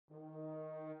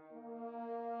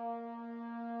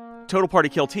Total Party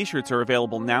Kill t-shirts are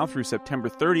available now through September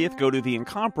 30th. Go to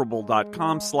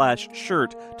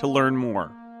theincomparable.com/shirt to learn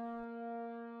more.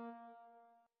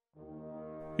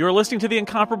 You're listening to The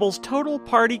Incomparable's Total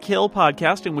Party Kill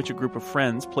podcast, in which a group of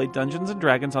friends play Dungeons &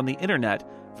 Dragons on the internet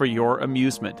for your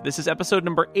amusement. This is episode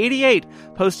number 88,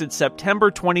 posted September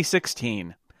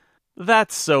 2016.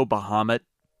 That's so Bahamut.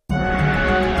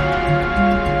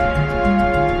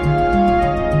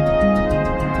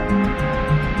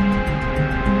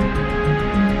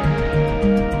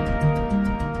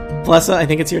 Melissa, I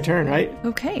think it's your turn, right?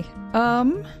 Okay.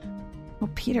 Well,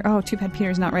 Peter. Oh, too bad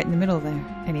Peter's not right in the middle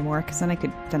there anymore, because then I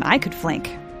could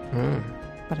flank,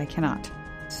 but I cannot.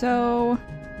 So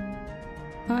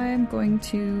I'm going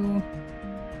to.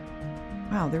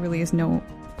 Wow, there really is no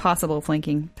possible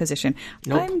flanking position.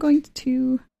 Nope. I'm going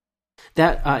to.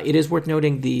 That it is worth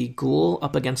noting the ghoul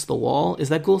up against the wall. Is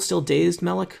that ghoul still dazed,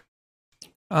 Melik?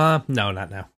 No, not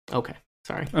now. Okay,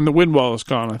 sorry. And the wind wall is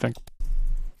gone, I think.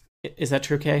 Is that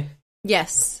true, Kay?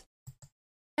 Yes.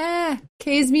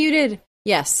 Kay's muted.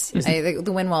 Yes.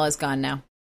 The wind wall is gone now.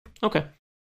 Okay.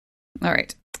 All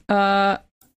right.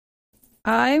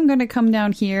 I'm going to come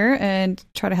down here and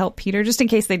try to help Peter, just in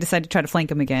case they decide to try to flank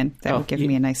him again. That would give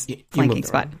me a nice flanking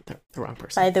spot. The wrong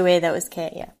person. By the way, that was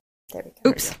Kay. Yeah. There we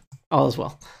go. Oops. All is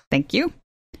well. Thank you.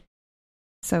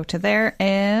 So to there,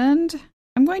 and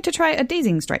I'm going to try a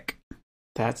dazing strike.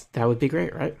 That would be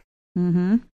great, right?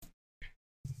 Mm-hmm.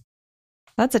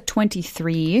 That's a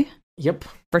 23. Yep.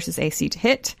 Versus AC to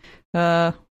hit.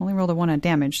 Only rolled a 1 on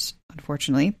damage,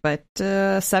 unfortunately, but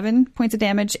 7 points of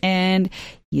damage, and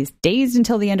he is dazed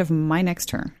until the end of my next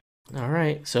turn. All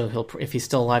right. So if he's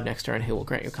still alive next turn, he will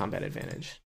grant you combat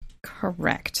advantage.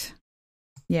 Correct.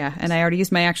 Yeah, and I already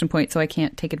used my action point, so I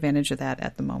can't take advantage of that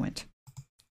at the moment.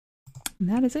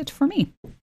 And that is it for me.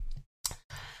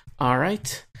 All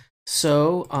right.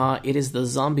 So it is the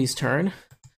zombie's turn.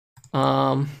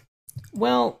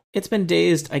 Well, it's been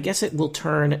dazed. I guess it will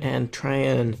turn and try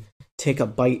and take a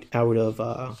bite out of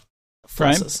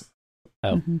Flessus.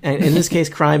 Oh. Mm-hmm. And in this case,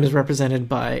 crime is represented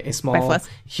by a small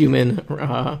human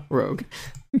rogue.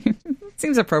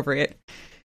 Seems appropriate.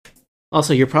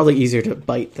 Also, you're probably easier to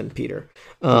bite than Peter.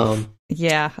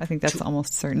 Yeah, I think that's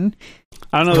almost certain.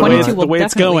 I don't know the way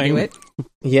it's going. It.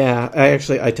 Yeah,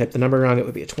 I typed the number wrong. It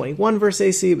would be a 21 versus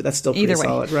AC, but that's still pretty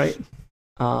solid, right?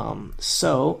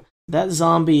 So that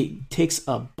zombie takes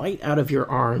a bite out of your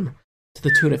arm to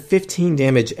the tune of 15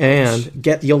 damage, and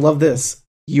you'll love this.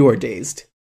 You are dazed.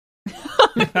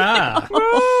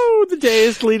 Oh, the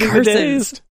dazed leading the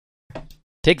dazed.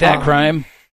 Take that, crime.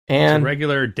 And it's a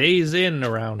regular days in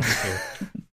around here.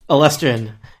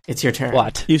 Alestrin, it's your turn.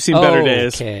 What? You've seen better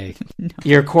days. Okay.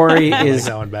 Your quarry is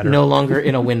no longer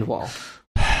in a wind wall.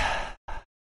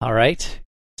 All right.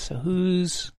 So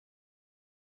let's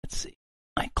see.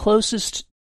 My closest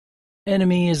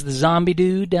enemy is the zombie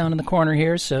dude down in the corner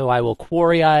here, so I will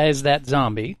quarry-eyes that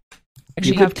zombie.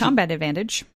 Actually, you have combat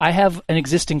advantage. I have an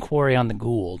existing quarry on the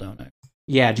ghoul, don't I?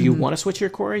 Yeah, do you want to switch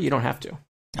your quarry? You don't have to.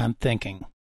 I'm thinking.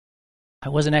 I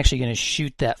wasn't actually going to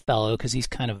shoot that fellow because he's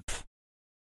kind of... I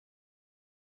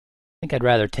think I'd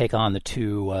rather take on the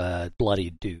two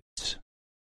bloody dudes.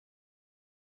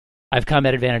 I have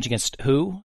combat advantage against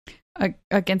who?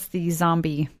 Against the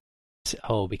zombie.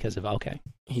 Oh, because of... Okay.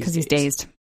 Because he's dazed.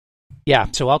 Yeah,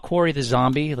 so I'll quarry the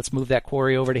zombie. Let's move that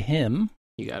quarry over to him.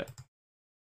 You got it.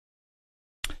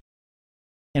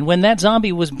 And when that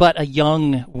zombie was but a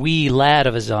young, wee lad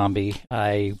of a zombie,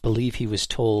 I believe he was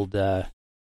told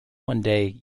one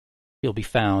day he'll be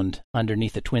found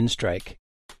underneath a twin strike.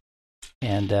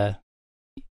 And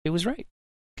it was right,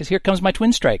 because here comes my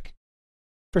twin strike.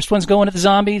 First one's going at the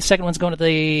zombie, second one's going at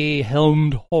the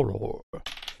helmed horror.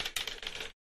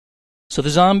 So the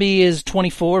zombie is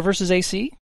 24 versus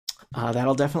AC?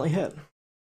 That'll definitely hit.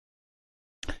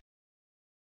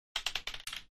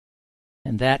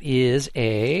 And that is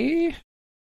where'd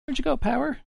you go,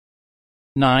 power?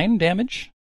 9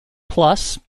 damage,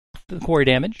 plus the quarry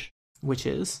damage. Which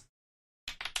is?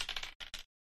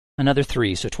 Another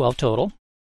 3, so 12 total.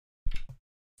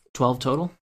 12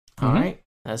 total? Mm-hmm. All right.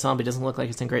 That zombie doesn't look like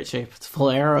it's in great shape. It's full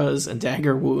of arrows and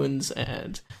dagger wounds,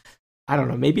 and I don't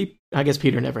know, I guess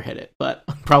Peter never hit it, but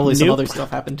probably some other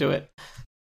stuff happened to it.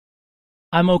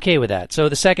 I'm okay with that. So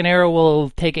the second arrow will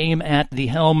take aim at the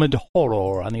helmed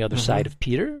horror on the other side of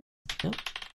Peter. Yep.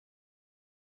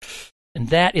 And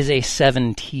that is a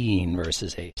 17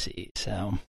 versus AC,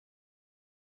 so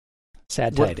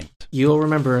sad tidings. You'll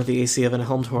remember the AC of an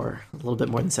helmed horror, a little bit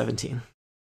more than 17.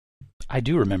 I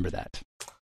do remember that.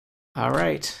 All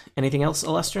right. Anything else,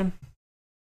 Alestrin?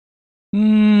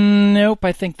 Nope,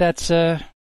 I think that's the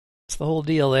whole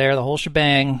deal there, the whole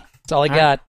shebang. That's all I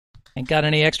got. Ain't got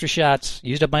any extra shots.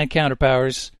 Used up my encounter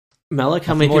powers. Melik,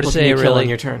 how many people can you kill on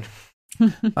your turn?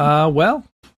 Well,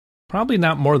 probably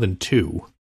not more than 2.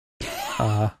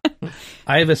 I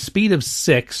have a speed of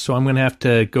 6, so I'm going to have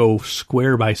to go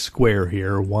square by square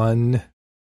here. 1,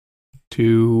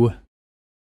 2,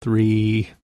 3,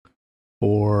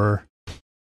 4,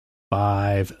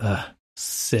 5,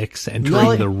 6,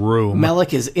 entering the room.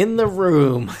 Melik is in the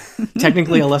room.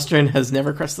 Technically, Alestrin has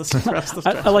never crossed the threshold.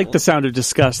 I like the sound of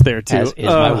disgust there, too. As is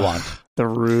my want. The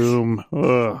room.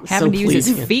 Having to use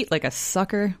his feet like a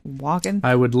sucker walking.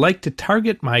 I would like to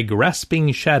target my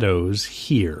grasping shadows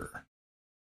here.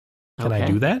 Can I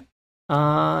do that?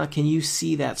 Can you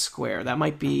see that square? That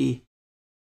might be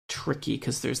tricky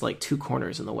because there's like 2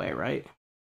 corners in the way, right?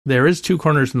 There is 2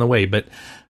 corners in the way, but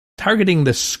targeting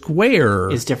the square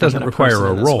doesn't require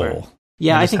a roll.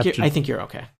 Yeah, I think you're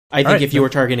okay. I think if you were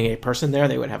targeting a person there,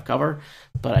 they would have cover,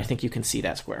 but I think you can see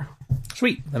that square.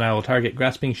 Sweet. Then I will target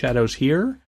grasping shadows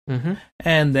here. Mm-hmm.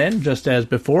 And then, just as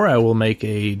before, I will make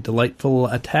a delightful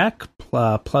attack,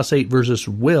 +8 versus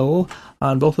will,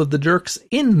 on both of the jerks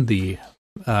in the...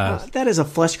 that is a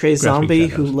flesh-crazed zombie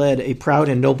who led a proud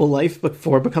and noble life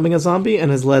before becoming a zombie and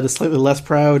has led a slightly less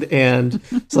proud and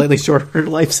slightly shorter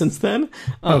life since then.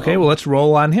 Okay, well, let's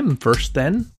roll on him first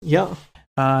then. Yeah.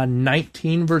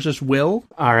 19 versus will.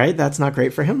 All right, that's not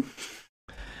great for him.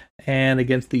 And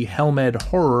against the Helmed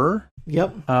Horror...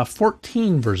 Yep.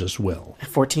 14 versus will.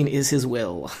 14 is his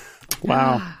will.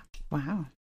 Wow. Wow.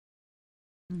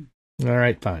 All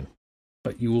right, fine.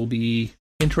 But you will be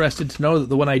interested to know that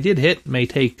the one I did hit may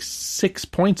take 6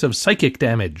 points of psychic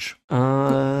damage.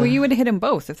 Well, you would have hit him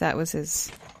both if that was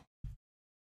his...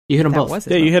 You hit him both.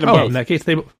 Yeah, you hit him both. In that case,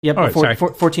 they... Yep, right, sorry.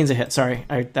 14's a hit. Sorry,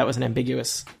 that was an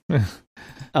ambiguous... In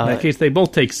that case, they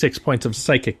both take 6 points of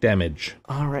psychic damage.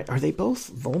 All right. Are they both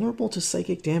vulnerable to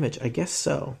psychic damage? I guess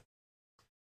so.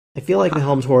 I feel like the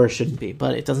Helm's Horror shouldn't be,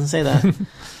 but it doesn't say that.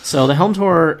 So the Helm's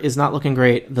Horror is not looking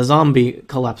great. The zombie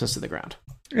collapses to the ground.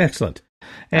 Excellent.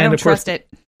 And I don't trust it.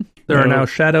 There are now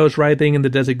shadows writhing in the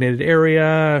designated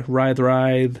area.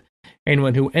 Writhe.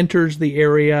 Anyone who enters the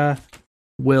area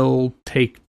will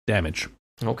take damage.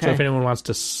 Okay. So if anyone wants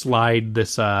to slide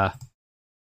this ghoul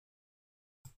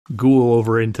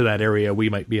over into that area, we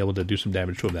might be able to do some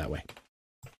damage to him that way.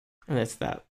 And it's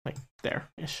that, like,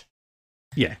 there-ish.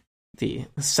 Yeah. The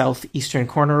southeastern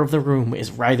corner of the room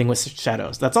is writhing with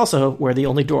shadows. That's also where the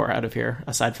only door out of here,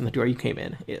 aside from the door you came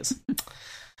in, is.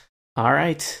 All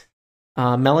right.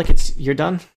 Melik, you're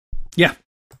done? Yeah.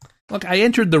 Look, I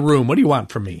entered the room. What do you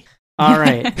want from me? All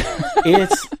right.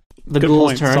 It's the Good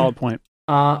ghoul's point. turn. Solid point.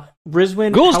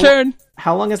 Rizwin, Ghoul's turn!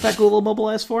 How long is that ghoul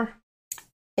immobilized for?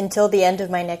 Until the end of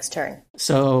my next turn.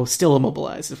 So, still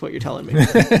immobilized is what you're telling me.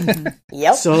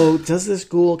 Yep. So, can this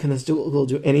ghoul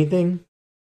do anything?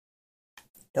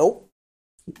 Nope.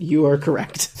 You are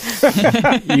correct.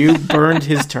 You burned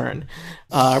his turn.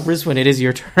 Rizwin, it is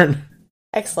your turn.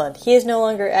 Excellent. He is no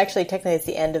longer... Actually, technically, it's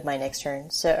the end of my next turn.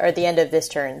 Or the end of this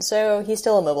turn. So, he's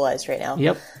still immobilized right now.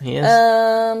 Yep, he is.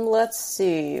 Let's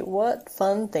see. What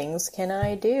fun things can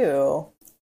I do?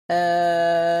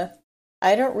 I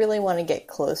don't really want to get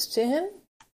close to him.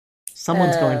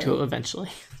 Someone's going to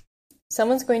eventually.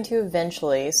 Someone's going to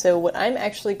eventually. So what I'm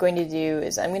actually going to do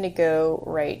is I'm going to go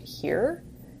right here.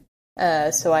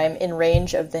 So I'm in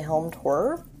range of the Helmed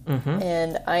Horror. Mm-hmm.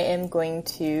 And I am going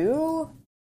to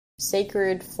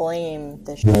Sacred Flame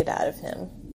the shit out of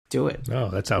him. Do it. Oh,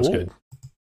 that sounds good.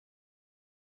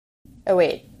 Oh,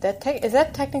 wait. Is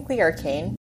that technically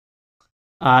arcane?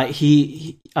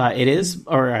 It is,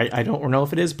 or I don't know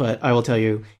if it is, but I will tell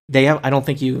you, they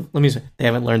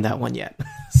haven't learned that one yet.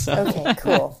 So. Okay,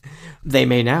 cool. They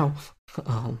may now.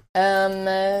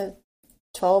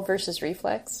 12 versus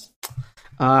Reflex?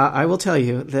 I will tell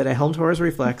you that a Helmed Horror's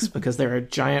Reflex, because they're a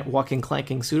giant walking,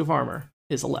 clanking suit of armor,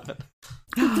 is 11.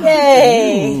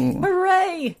 Yay! Ooh.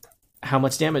 Hooray! How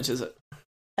much damage is it?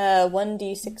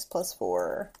 1d6 plus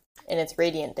 4, and it's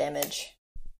radiant damage.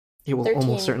 It will 13.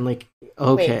 almost certainly...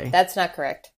 Okay. Wait, that's not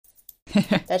correct.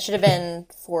 That should have been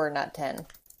 4, not 10.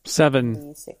 7.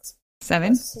 D6.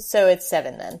 7? So it's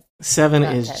 7 then. 7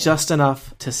 not is 10. just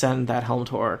enough to send that Helmed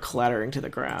Horror clattering to the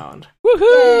ground.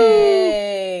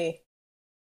 Yay!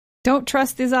 Don't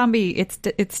trust the zombie. It's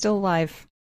still alive.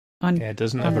 It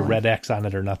doesn't have a red X on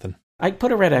it or nothing. I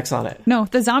put a red X on it. No,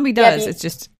 the zombie does. It's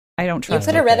just I don't trust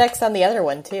You put a red X on the other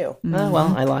one, too.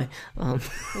 Well, I lie.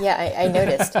 Yeah, I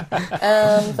noticed.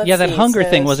 That hunger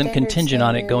thing wasn't contingent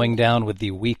on it going down with the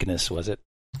weakness, was it?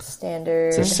 Standard.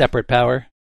 It's a separate power.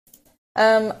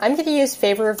 I'm going to use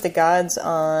Favor of the Gods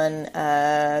on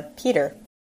Peter.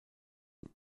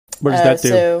 What does that do?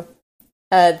 So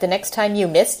The next time you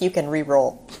miss, you can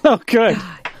re-roll. Oh, good.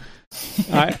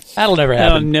 That'll never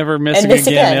happen. I'm never And missing miss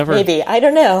again, ever. maybe. I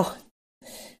don't know.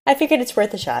 I figured it's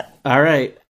worth a shot. All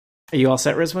right. Are you all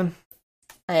set, Rizwan?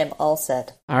 I am all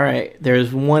set. All right.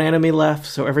 There's one enemy left,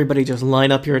 so everybody just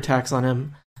line up your attacks on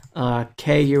him.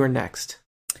 Kay, you are next.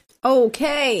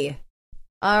 Okay.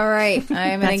 All right.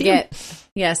 I'm going to get...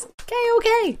 Yes.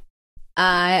 Okay.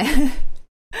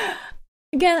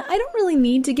 Again, I don't really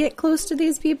need to get close to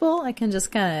these people. I can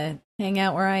just kind of hang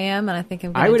out where I am, and I think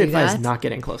I'm going to do that. I would advise not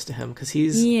getting close to him, because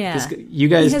Yeah. you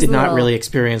guys did not really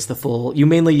experience the full... You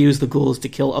mainly used the ghouls to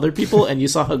kill other people, and you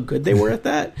saw how good they were at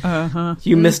that. Uh-huh.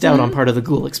 You missed out on part of the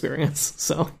ghoul experience,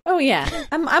 so... Oh, yeah.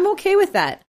 I'm okay with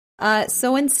that.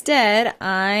 So instead,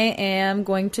 I am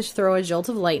going to throw a jolt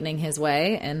of lightning his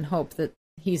way and hope that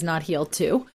he's not healed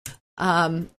too.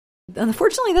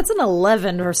 Unfortunately, that's an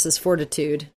 11 versus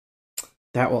fortitude.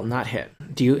 That will not hit.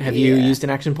 Have you used an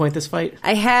action point this fight?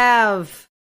 I have.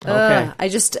 Okay.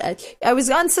 I was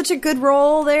on such a good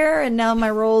roll there, and now my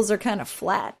rolls are kind of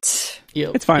flat.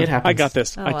 It's fine. It happens. I got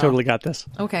this. I totally got this.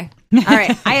 Okay. All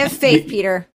right. I have faith,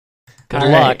 Peter. Good All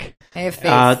luck. right. I have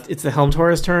faith. It's the Helm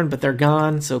Taurus turn, but they're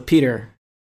gone. So Peter.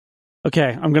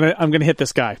 Okay, I'm gonna hit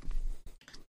this guy.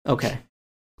 Okay.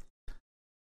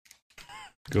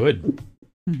 Good.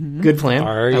 Mm-hmm. Good plan.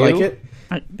 Are I like you? it.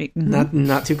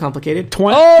 Not too complicated.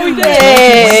 20. Oh, we did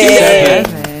it!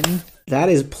 7. That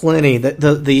is plenty.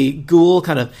 The ghoul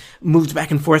kind of moves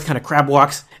back and forth, kind of crab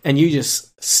walks, and you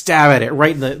just stab at it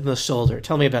right in the shoulder.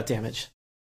 Tell me about damage.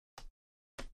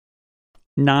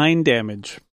 9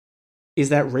 damage. Is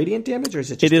that radiant damage, or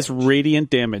is it just It is damage? radiant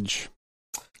damage.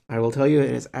 I will tell you,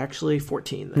 it is actually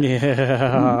 14. Then.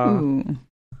 Yeah. Ooh.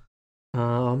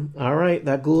 All right,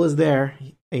 that ghoul is there,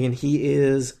 and he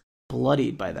is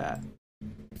bloodied by that.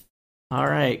 All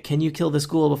right, can you kill this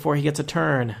ghoul before he gets a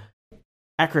turn?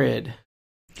 Acrid.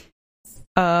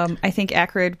 I think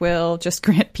Acrid will just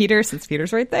grant Peter, since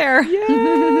Peter's right there.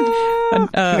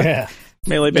 Yeah.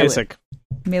 Melee basic.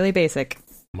 Melee basic.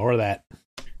 More of that.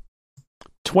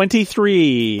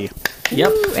 23. Yep.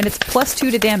 Ooh, and it's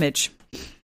 +2 to damage.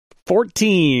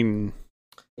 14.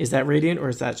 Is that radiant, or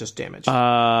is that just damage?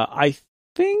 I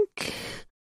think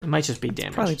It might just be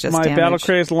damage. Probably just my damage. battle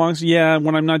crit, as long as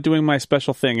when I'm not doing my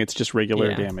special thing, it's just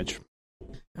regular damage.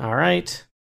 All right.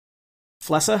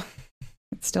 Flessa?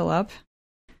 It's still up.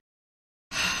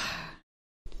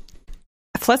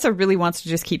 Flessa really wants to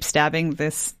just keep stabbing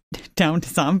this downed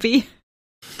zombie.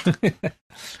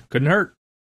 Couldn't hurt.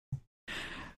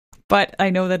 But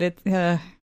I know that it, that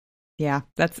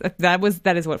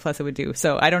is what Flessa would do.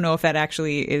 So I don't know if that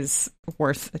actually is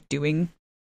worth doing,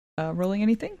 rolling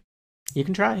anything. You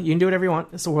can try. You can do whatever you want.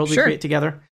 It's the world we Sure. create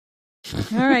together.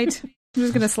 All right. I'm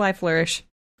just going to sly flourish.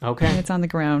 Okay. And it's on the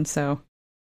ground, so.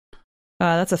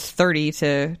 That's a 30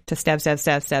 to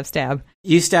stab.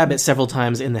 You stab it several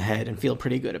times in the head and feel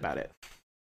pretty good about it.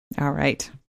 All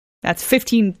right. That's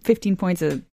 15 points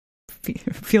of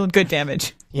feeling good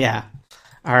damage. Yeah.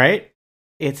 All right.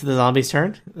 It's the zombie's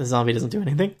turn. The zombie doesn't do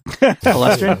anything.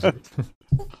 Alestrin?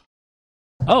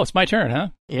 Oh, it's my turn, huh?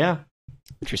 Yeah.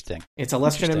 Interesting. It's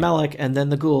Alestrin and Melek, and then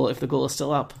the ghoul, if the ghoul is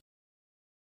still up.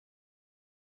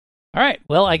 All right.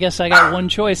 Well, I guess I got one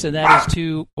choice, and that is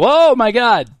to... Whoa, my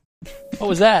God! What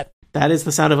was that? That is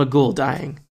the sound of a ghoul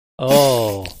dying.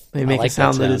 Oh. They make like a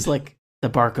sound that that is like the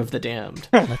bark of the damned.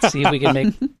 Let's see if we can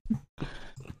make...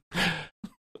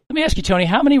 Let me ask you, Tony,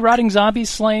 how many rotting zombies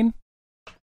slain?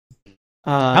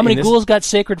 How many ghouls got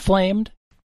sacred flamed?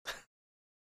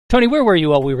 Tony, where were you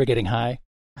while we were getting high?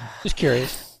 Just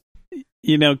curious.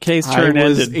 Kay's turn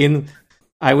ended.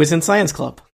 I was in science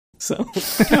club, so.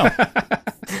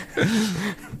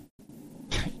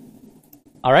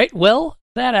 All right, well,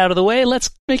 that out of the way, let's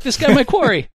make this guy my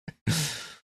quarry.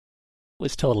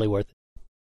 Was totally worth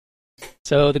it.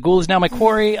 So the ghoul is now my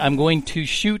quarry. I'm going to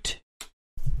shoot.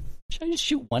 Should I just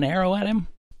shoot one arrow at him?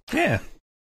 Yeah.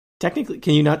 Technically,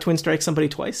 can you not twin strike somebody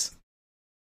twice?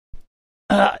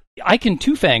 I can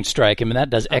two-fang strike him, and that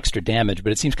does extra damage,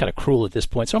 but it seems kind of cruel at this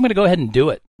point, so I'm going to go ahead and do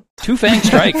it. Two-fang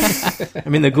strike. I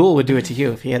mean, the ghoul would do it to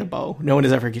you if he had a bow. No one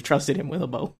has ever trusted him with a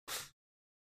bow.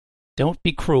 Don't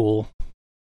be cruel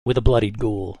with a bloodied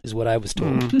ghoul, is what I was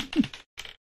told.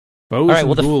 Bows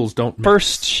and ghouls don't mix.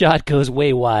 First shot goes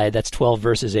way wide. That's 12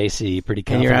 versus AC. Pretty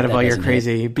confident. And you're out of all your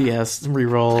crazy BS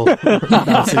reroll.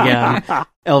 Once again,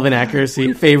 elven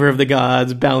accuracy, favor of the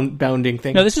gods, bounding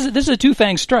thing. No, this is a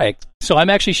two-fang strike. So I'm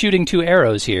actually shooting 2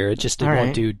 arrows here. It just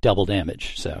won't do double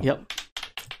damage. So Yep.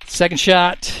 Second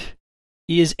shot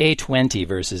is a 20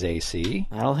 versus AC.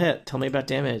 That'll hit. Tell me about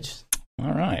damage.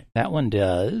 All right. That one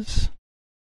does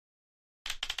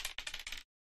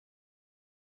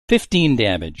 15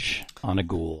 damage on a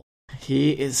ghoul.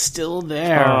 He is still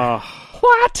there.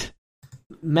 What?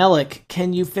 Melik,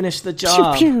 can you finish the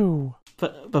job? Pew pew.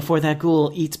 Before that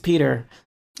ghoul eats Peter.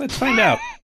 Let's find out.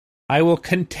 I will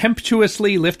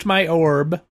contemptuously lift my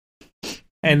orb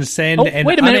and send an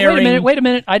wait a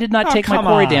minute. I did not take my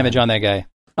quarry damage on that guy.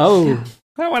 Oh.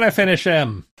 I want to finish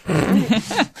him.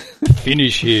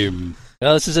 Finish him.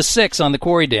 Well, this is a 6 on the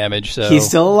quarry damage, so... He's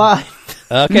still alive.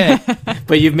 Okay.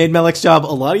 But you've made Melik's job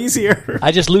a lot easier.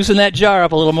 I just loosened that jar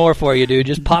up a little more for you, dude.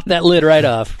 Just pop that lid right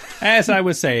off. As I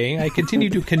was saying, I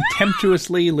continue to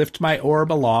contemptuously lift my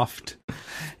orb aloft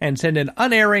and send an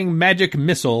unerring magic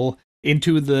missile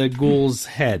into the ghoul's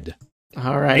head.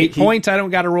 All right. 8 points, I don't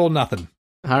got to roll nothing.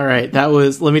 All right. That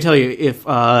was, let me tell you, if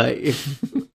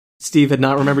Steve had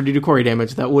not remembered to do quarry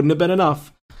damage, that wouldn't have been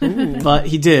enough. But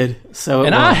he did. So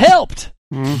I helped.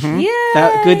 Mm-hmm. Yeah.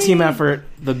 That good team effort.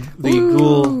 The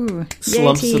ghoul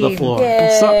slumps to the floor.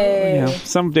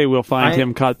 Someday we'll find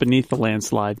him caught beneath the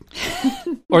landslide.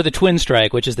 Or the twin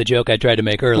strike, which is the joke I tried to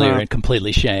make earlier and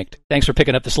completely shanked. Thanks for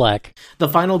picking up the slack. The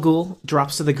final ghoul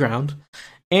drops to the ground,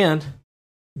 and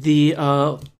the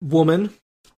woman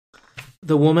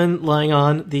lying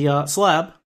on the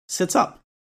slab sits up.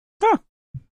 Huh.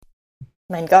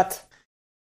 Mein Gott.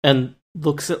 And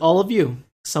looks at all of you,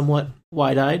 somewhat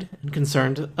wide-eyed and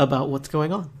concerned about what's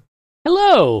going on.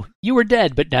 Hello! You were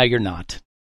dead, but now you're not.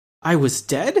 I was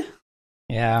dead?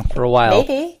 Yeah, for a while.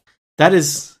 Maybe. That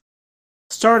is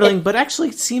startling, but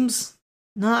actually seems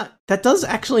not... That does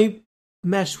actually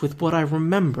mesh with what I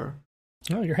remember.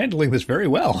 Oh, you're handling this very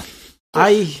well.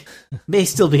 I may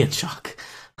still be in shock.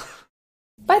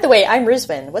 By the way, I'm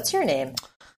Rizwin. What's your name?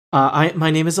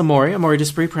 My name is Amori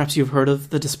Despre. Perhaps you've heard of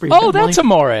the Despre family. Oh, that's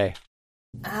Amore.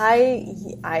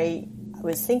 I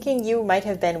was thinking you might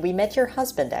have been... We met your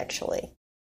husband, actually.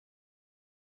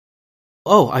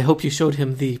 Oh, I hope you showed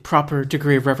him the proper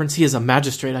degree of reverence. He is a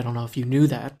magistrate. I don't know if you knew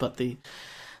that, but the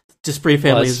Despre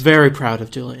family is very proud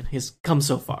of Julian. He's come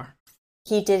so far.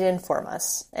 He did inform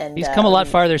us. And he's come a lot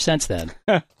farther since then.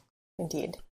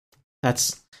 Indeed.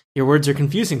 Your words are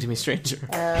confusing to me, stranger.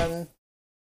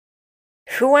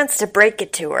 Who wants to break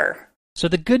it to her? So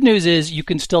the good news is you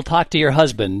can still talk to your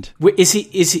husband. Wait, is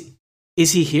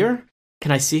he here?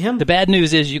 Can I see him? The bad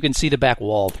news is you can see the back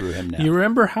wall through him now. You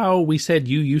remember how we said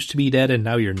you used to be dead and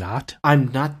now you're not?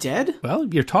 I'm not dead? Well,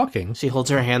 you're talking. She holds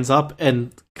her hands up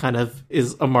and kind of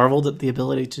is marveled at the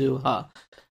ability to,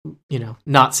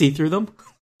 not see through them.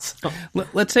 So.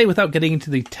 Let's say without getting into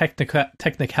the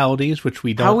technicalities, which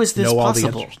we don't How is this know all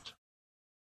possible? the answers.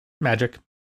 Magic.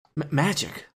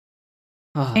 Magic?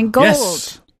 And gold.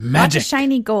 Yes. Magic. Lots of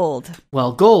shiny gold.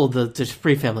 Well, gold, the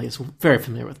Despre family is very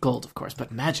familiar with gold, of course,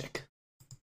 but magic.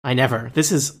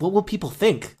 What will people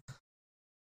think?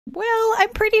 Well, I'm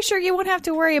pretty sure you won't have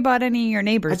to worry about any of your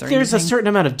neighbors or There's anything. a certain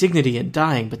amount of dignity in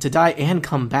dying, but to die and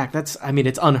come back, it's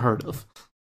unheard of.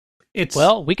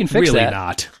 We can fix really that.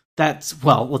 Not.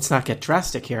 Let's not get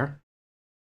drastic here.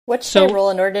 What should I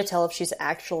roll in order to tell if she's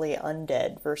actually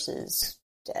undead versus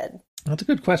dead? That's a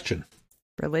good question.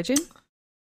 Religion?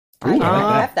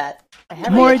 I have that.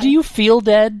 Maury, do you feel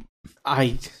dead?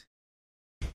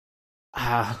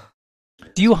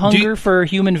 Do you hunger for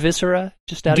human viscera?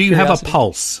 Just out of curiosity? Do you have a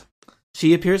pulse?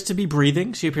 She appears to be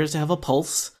breathing. She appears to have a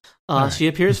pulse. She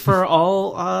appears for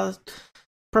all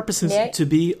purposes to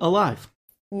be alive.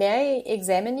 May I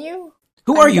examine you?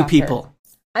 Who are you people?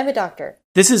 I'm a doctor.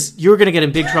 You're going to get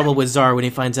in big trouble with Czar when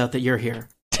he finds out that you're here.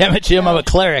 Damn it, Jim, I'm a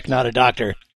cleric, not a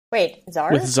doctor. Wait,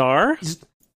 Czar? With Czar?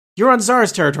 You're on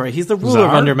Czar's territory. He's the ruler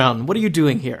of Undermountain. What are you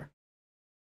doing here?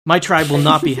 My tribe will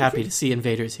not be happy to see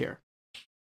invaders here.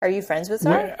 Are you friends with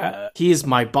Czar? He is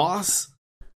my boss.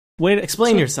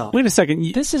 Explain yourself. Wait a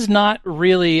second. This is not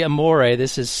really Amore.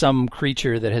 This is some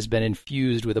creature that has been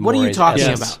infused with Amore's What are you talking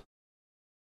essence.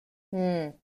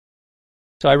 about?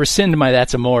 So I rescind my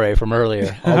 "that's Amore" from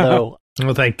earlier, although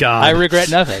oh, thank God. I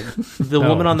regret nothing. The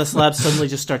woman on the slab suddenly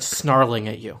just starts snarling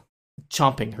at you,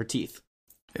 chomping her teeth.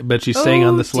 But she's staying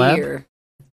on the slab? Dear.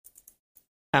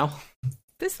 Ow.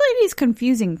 This lady's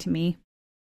confusing to me.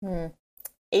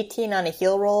 18 on a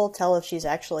heal roll, tell if she's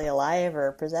actually alive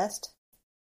or possessed?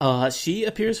 She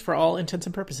appears for all intents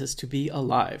and purposes to be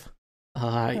alive.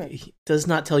 He does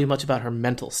not tell you much about her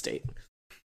mental state.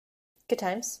 Good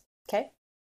times. Okay.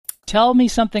 Tell me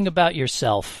something about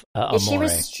yourself, Amore.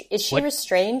 Is she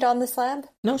restrained on the slab?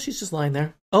 No, she's just lying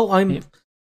there. We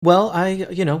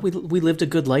lived a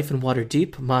good life in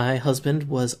Waterdeep. My husband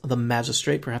was the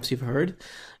magistrate, perhaps you've heard.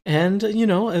 And,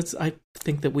 I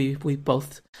think that we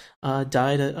both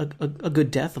died a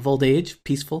good death of old age,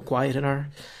 peaceful, quiet in our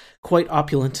quite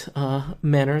opulent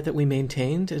manner that we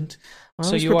maintained. And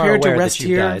So was you are prepared to aware rest that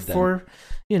you here died, then. for,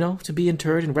 to be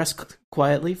interred and rest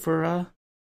quietly for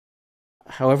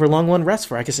however long one rests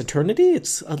for. I guess eternity?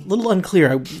 It's a little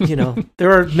unclear.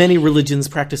 There are many religions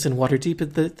practiced in Waterdeep,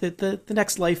 but the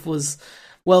next life was...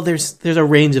 Well, there's a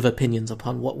range of opinions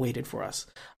upon what waited for us.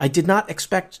 I did not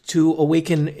expect to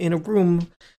awaken in a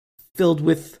room filled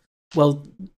with... Well,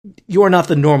 you are not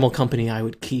the normal company I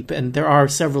would keep, and there are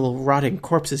several rotting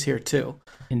corpses here, too.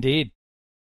 Indeed.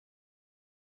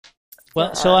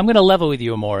 Well, so I'm going to level with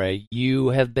you, Amore. You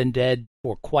have been dead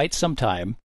for quite some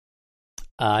time.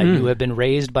 You have been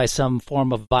raised by some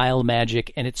form of vile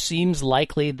magic, and it seems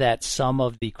likely that some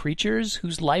of the creatures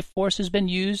whose life force has been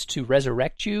used to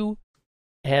resurrect you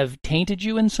have tainted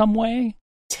you in some way.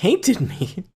 Tainted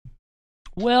me?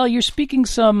 Well, you're speaking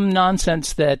some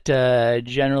nonsense that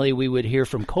generally we would hear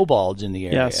from kobolds in the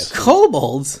area. Yes,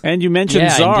 kobolds? And you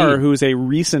mentioned Czar, indeed. who's a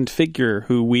recent figure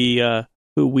who we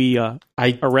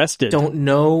arrested. I don't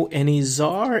know any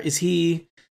Czar. Is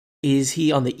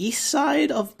he on the east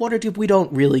side of Waterdeep? We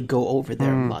don't really go over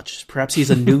there much. Perhaps he's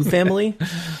a new family?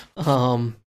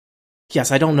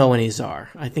 Yes, I don't know any Czar.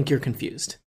 I think you're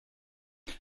confused.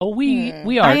 Oh, we are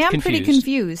confused. I am pretty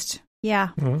confused. Yeah,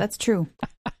 that's true.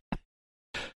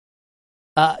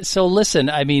 So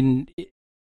listen, I mean,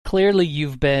 clearly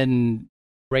you've been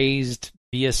raised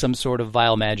via some sort of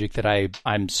vile magic that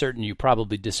I'm certain you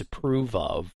probably disapprove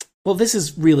of. Well, this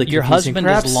is really confusing. Your husband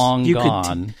perhaps is long you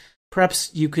gone.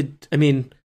 Perhaps you could,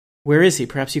 where is he?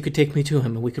 Perhaps you could take me to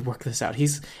him and we could work this out.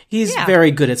 He's very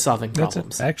good at solving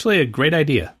problems. That's actually a great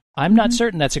idea. I'm not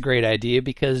certain that's a great idea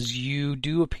because you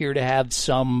do appear to have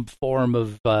some form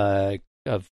of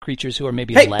creatures who are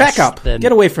maybe less back up! than...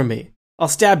 Get away from me! I'll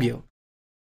stab you.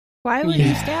 Why would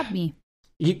you stab me?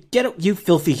 You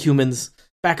filthy humans!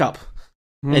 Back up!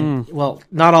 And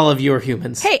not all of you are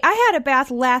humans. Hey, I had a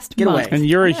bath last month. Away! And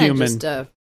you're a human. Just,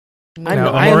 I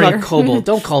am not kobold.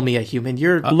 Don't call me a human.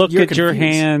 You're look you're at your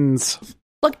confused. hands.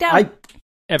 Look down.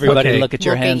 Everybody look at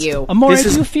your hands. Amore, do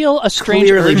you feel a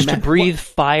strange urge to breathe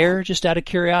fire, just out of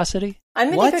curiosity?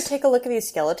 I'm going to go take a look at these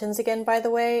skeletons again, by the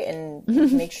way, and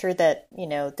make sure that,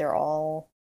 they're all...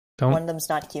 One of them's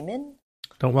not human.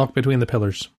 Don't walk between the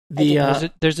pillars.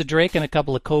 There's a drake and a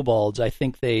couple of kobolds. I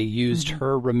think they used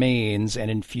her remains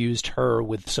and infused her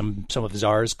with some of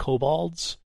Czar's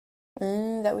kobolds.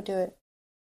 That would do it.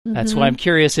 That's why I'm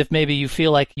curious if maybe you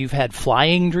feel like you've had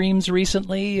flying dreams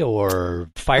recently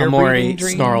or fire-breathing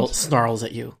dreams. Snarls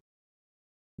at you.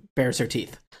 Bares her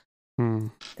teeth.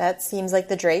 That seems like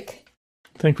the Drake.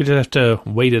 I think we just have to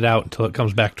wait it out until it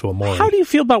comes back to Amore. How do you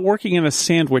feel about working in a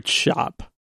sandwich shop?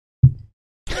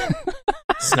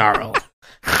 Snarl.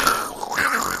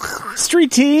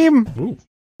 Street team! Ooh.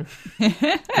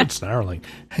 Good snarling.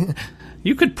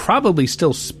 You could probably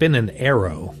still spin an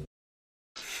arrow.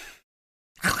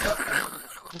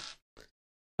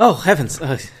 Oh, heavens.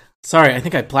 Sorry, I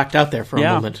think I blacked out there for a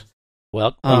moment.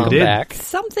 Well, welcome back.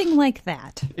 Something like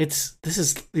that.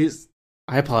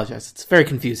 I apologize. It's very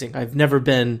confusing. I've never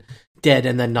been dead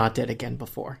and then not dead again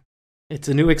before. It's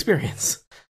a new experience.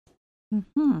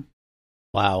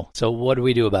 Wow. So what do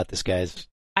we do about this, guys?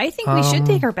 I think we should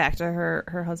take her back to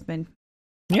her husband.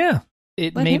 Yeah.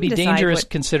 It may be dangerous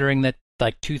considering that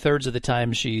like 2/3 of the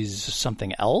time she's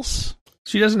something else.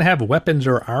 She doesn't have weapons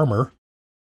or armor.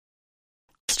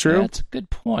 It's true. That's a good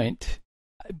point.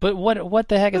 But what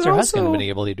the heck is her husband been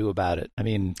able to do about it? I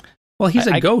mean... Well, he's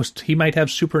a ghost. He might have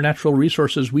supernatural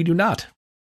resources we do not.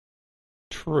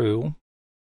 True.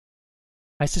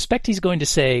 I suspect he's going to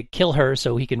say, kill her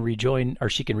so he can rejoin, or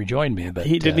she can rejoin me. But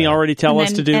didn't he already tell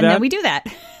us to do that? And then we do that.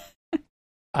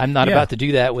 I'm not about to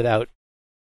do that without...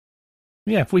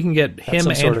 Yeah, if we can get him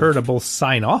and her to both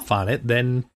sign off on it,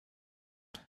 then...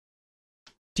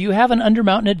 Do you have an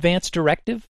Undermountain Advance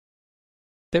directive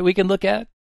that we can look at?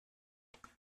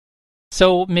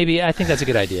 So maybe I think that's a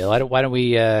good idea. Why don't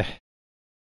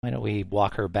we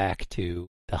walk her back to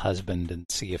the husband and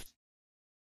see if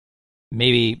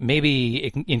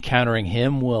maybe encountering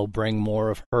him will bring more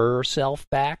of herself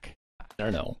back? I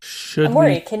don't know.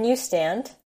 Amori, can you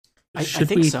stand? I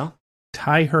think so.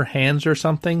 Tie her hands or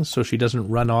something so she doesn't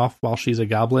run off while she's a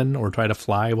goblin or try to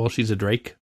fly while she's a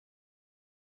drake?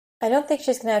 I don't think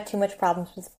she's going to have too much problems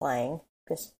with flying.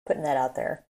 Just putting that out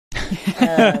there.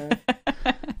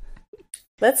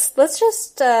 Let's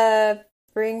just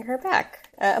bring her back.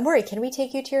 Amori, can we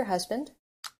take you to your husband?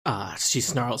 She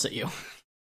snarls at you.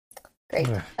 Great.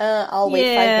 I'll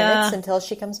wait 5 minutes until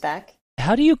she comes back.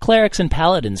 How do you clerics and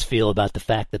paladins feel about the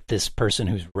fact that this person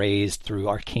who's raised through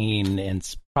arcane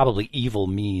and probably evil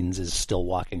means is still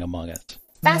walking among us?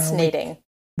 Fascinating.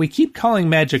 We keep calling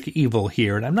magic evil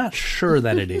here, and I'm not sure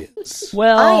that it is.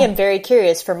 Well, I am very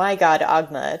curious for my god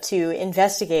Agma to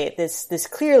investigate this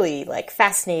clearly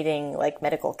fascinating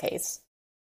medical case.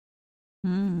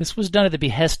 This was done at the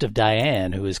behest of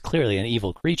Diane, who is clearly an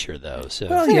evil creature, though. So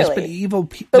well, clearly. Yes, but evil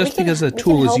just because a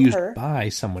tool is used by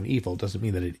someone evil doesn't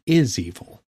mean that it is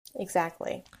evil.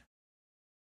 Exactly.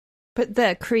 But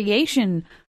the creation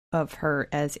of her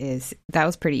as is, that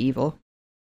was pretty evil.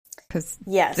 Because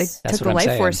they took the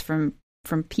life force from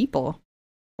people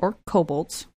or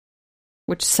kobolds,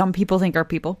 which some people think are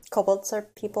people. Kobolds are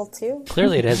people too.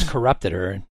 Clearly it has corrupted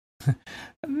her.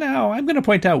 Now, I'm going to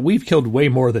point out we've killed way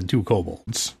more than 2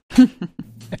 kobolds.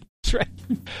 That's right.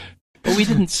 But we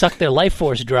didn't suck their life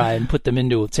force dry and put them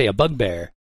into, say, a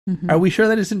bugbear. Mm-hmm. Are we sure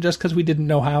that isn't just because we didn't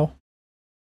know how?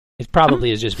 It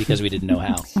probably is just because we didn't know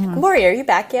how. Maury, are you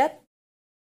back yet?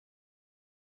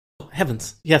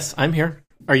 Heavens. Yes, I'm here.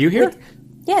 Are you here?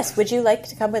 Yes. Would you like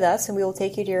to come with us and we will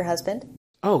take you to your husband?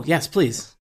 Oh, yes,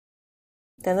 please.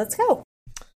 Then let's go.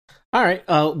 All right.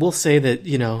 We'll say that,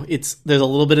 there's a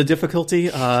little bit of difficulty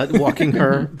walking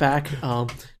her back. Do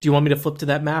you want me to flip to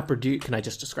that map, or can I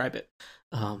just describe it?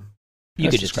 You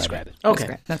could just describe it.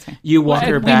 Okay. That's fine. You walk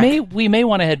her back. We may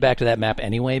want to head back to that map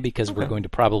anyway, because we're going to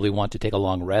probably want to take a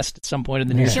long rest at some point in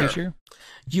the near future.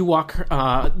 You walk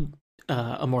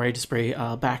Amore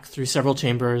Desprez back through several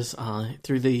chambers,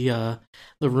 through the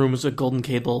rooms with golden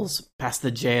cables, past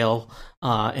the jail,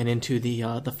 and into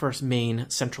the first main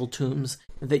central tombs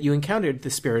that you encountered the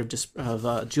spirit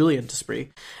of Julian Desprez.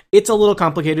 It's a little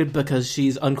complicated because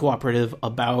she's uncooperative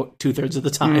about 2/3 of the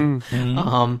time,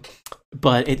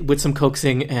 but with some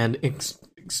coaxing and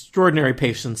extraordinary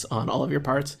patience on all of your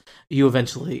parts, you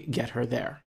eventually get her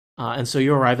there. And so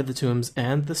you arrive at the tombs,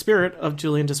 and the spirit of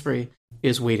Julian Desprez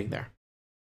is waiting there.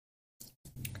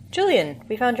 Julian,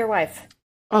 we found your wife.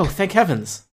 Oh, thank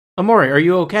heavens. Amore, are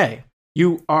you okay?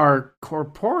 You are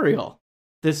corporeal.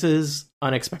 This is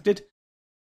unexpected.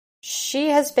 She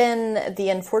has been the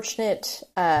unfortunate...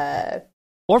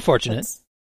 or fortunate.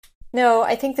 No,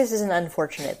 I think this is an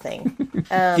unfortunate thing.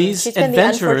 These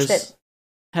adventurers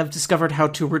have discovered how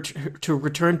to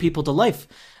return people to life.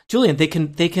 Julian, they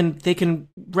can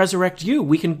resurrect you.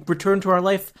 We can return to our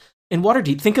life in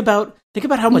Waterdeep. Think about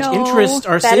how much interest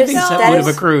our savings would have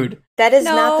accrued. That is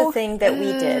not the thing that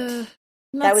we did.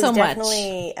 That was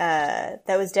definitely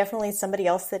that was definitely somebody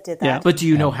else that did that. Yeah. But do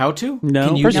you know how to?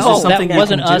 No. First of all, that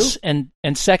wasn't us, do?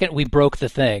 and second, we broke the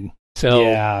thing. So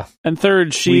yeah. And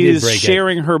third, she's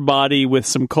sharing her body with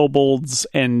some kobolds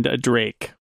and a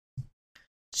drake.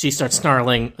 She starts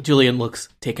snarling. Julian looks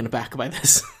taken aback by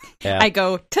this. Yeah. I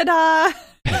go, ta-da!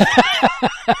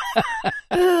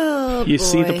 You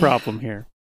see the problem here.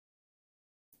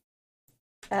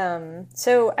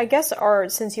 So I guess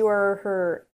since you are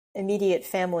her immediate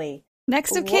family,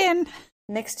 next of kin,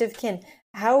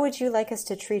 how would you like us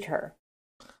to treat her?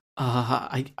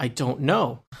 I don't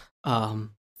know.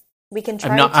 We can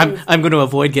try. I'm going to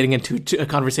avoid getting into a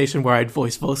conversation where I'd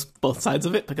voice both sides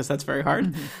of it because that's very hard.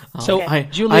 Mm-hmm. So,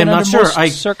 Julian, I am not sure.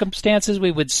 Most circumstances,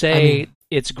 we would say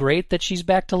it's great that she's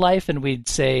back to life, and we'd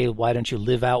say, why don't you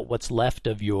live out what's left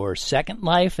of your second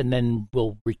life, and then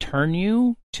we'll return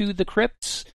you to the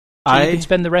crypts so you can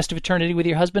spend the rest of eternity with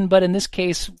your husband. But in this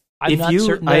case, I'm not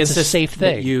certain that's a safe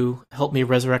thing. If you help me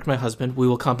resurrect my husband, we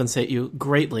will compensate you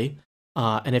greatly.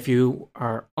 And if you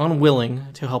are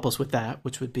unwilling to help us with that,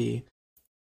 which would be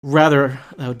that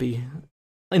would be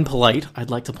impolite, I'd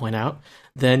like to point out,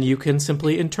 then you can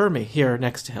simply inter me here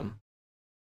next to him.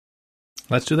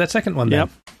 Let's do that second one then.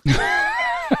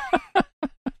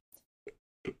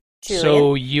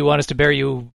 So you want us to bury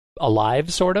you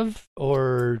alive, sort of?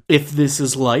 Or if this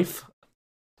is life,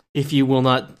 if you will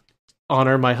not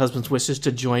honor my husband's wishes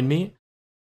to join me,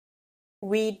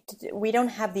 we don't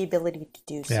have the ability to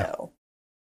do so.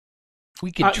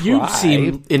 We could try. You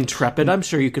seem intrepid. I'm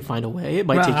sure you could find a way. It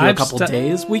might take you a couple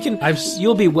days.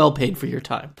 You'll be well paid for your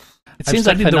time. It seems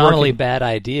like a phenomenally bad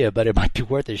idea, but it might be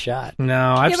worth a shot.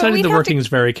 No, I've studied the workings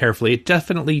very carefully. It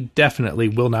definitely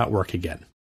will not work again.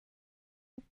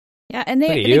 Yeah, and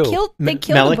they killed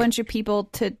a bunch of people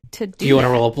to do. Do you want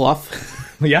to roll a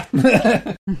bluff? Yeah.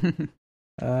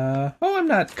 I'm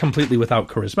not completely without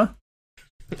charisma.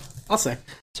 I'll say.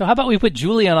 So how about we put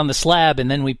Julian on the slab and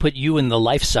then we put you in the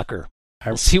life sucker?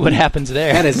 We'll see what happens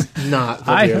there. That is not what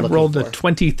I have rolled a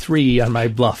 23 on my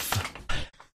bluff.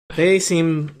 They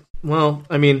seem,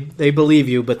 they believe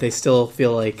you, but they still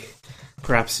feel like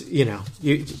perhaps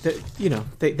they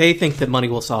think that money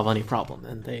will solve any problem,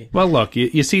 and they. Well, look,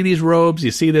 you see these robes,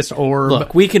 you see this orb.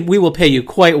 Look, we will pay you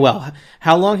quite well.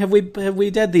 How long have we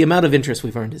dead? The amount of interest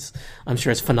we've earned I'm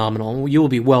sure it's phenomenal. You will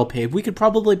be well paid. We could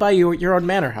probably buy you your own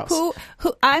manor house. Who?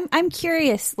 I'm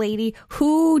curious, lady.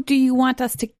 Who do you want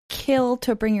us to kill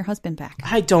to bring your husband back?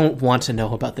 I don't want to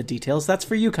know about the details. That's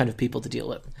for you kind of people to deal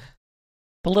with.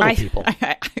 The little people.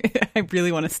 I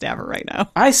really want to stab her right now.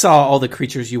 I saw all the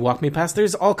creatures you walked me past.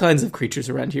 There's all kinds of creatures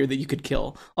around here that you could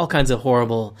kill. All kinds of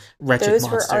horrible, wretched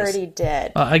monsters. Those were already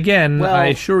dead. Again, I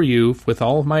assure you, with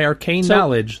all of my arcane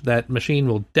knowledge, that machine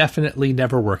will definitely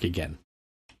never work again.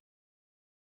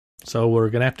 So we're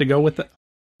going to have to go with it.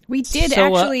 We did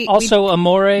also,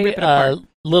 Amore, a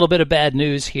little bit of bad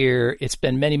news here. It's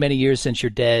been many, many years since you're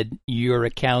dead. Your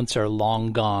accounts are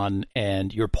long gone,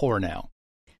 and you're poor now.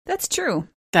 That's true.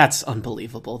 That's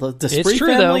unbelievable. The Spree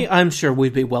family, though. I'm sure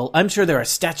we'd be I'm sure there are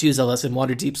statues of us in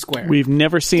Waterdeep Square. We've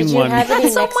never seen one. Not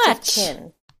so much.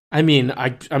 I mean,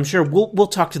 I'm sure we'll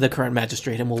talk to the current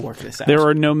magistrate and we'll work this out. There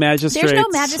are no magistrates. There's no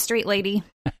magistrate, lady.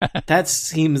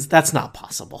 That's not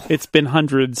possible. It's been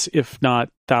hundreds, if not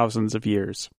thousands of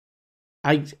years.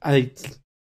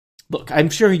 Look, I'm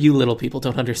sure you little people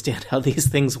don't understand how these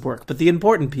things work, but the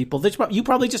important people, you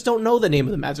probably just don't know the name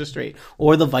of the magistrate,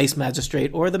 or the vice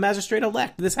magistrate, or the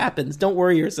magistrate-elect. This happens. Don't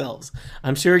worry yourselves.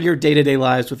 I'm sure your day-to-day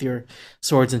lives with your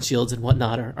swords and shields and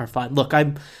whatnot are fine. Look,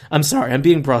 I'm sorry, I'm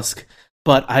being brusque,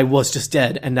 but I was just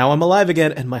dead, and now I'm alive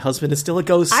again, and my husband is still a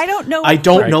ghost. I don't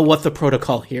know what the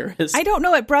protocol here is. I don't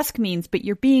know what brusque means, but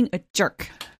you're being a jerk.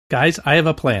 Guys, I have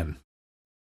a plan.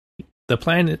 The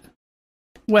plan is...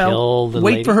 Well,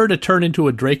 wait for her to turn into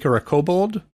a drake or a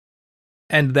kobold,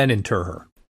 and then inter her.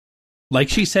 Like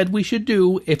she said we should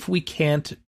do if we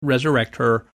can't resurrect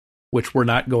her, which we're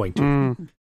not going to.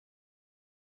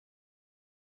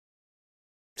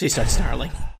 She starts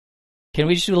snarling. Can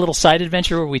we just do a little side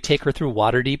adventure where we take her through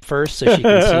Waterdeep first so she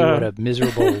can see what a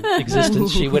miserable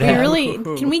existence she would have?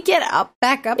 Can we get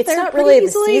back up it's there? It's not really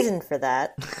easily? the season for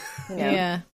that. You know?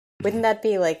 Yeah. Wouldn't that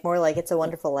be more like It's a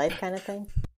Wonderful Life kind of thing?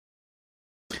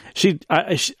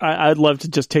 I'd love to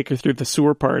just take her through the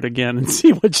sewer part again and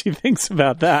see what she thinks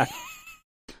about that.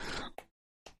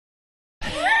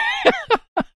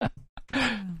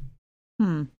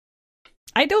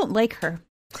 I don't like her.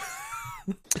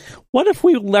 What if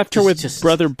we left her with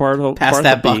Brother Bartle? Pass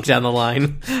that buck down the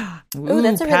line. Ooh,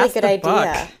 that's a really good idea.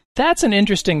 Buck. That's an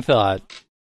interesting thought.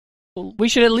 We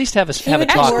should at least have a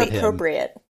talk with him.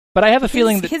 Appropriate. But I have a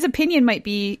feeling that his opinion might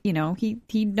be,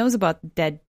 he knows about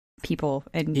dead people,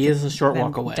 and he is a short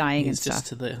walk away. Dying He's and just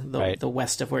stuff. to the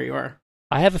west of where you are.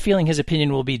 I have a feeling his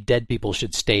opinion will be dead people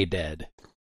should stay dead.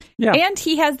 Yeah, and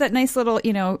he has that nice little,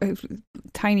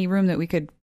 tiny room that we could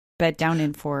bed down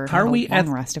in for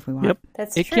long rest if we want. Yep.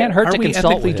 That's it true. can't hurt Are to we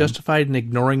consult ethically with him. justified in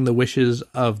ignoring the wishes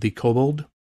of the kobold?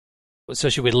 So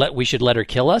we should let her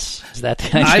kill us? Is that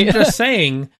the idea? I'm just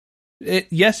saying.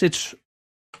 Yes, it's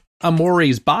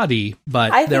Amore's body,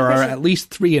 but there are at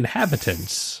least 3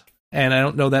 inhabitants. And I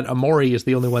don't know that Amore is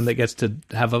the only one that gets to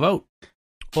have a vote.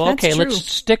 Well, okay, let's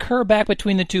stick her back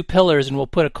between the 2 pillars, and we'll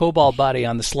put a kobold body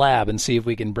on the slab and see if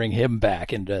we can bring him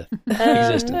back into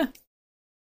existence.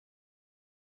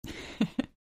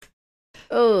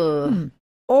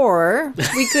 Or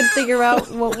we could figure out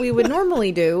what we would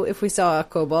normally do if we saw a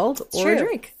kobold or a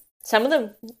drake. Some of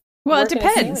them. Well, it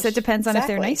depends. It depends on if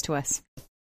they're nice to us.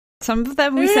 Some of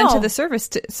them we send to the service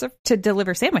to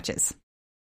deliver sandwiches.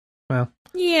 Well,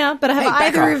 yeah, but have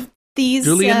either of these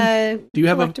Julian, do you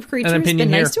have collective creatures an opinion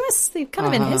been here? nice to us? They've kind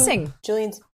of been hissing.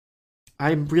 Julian's.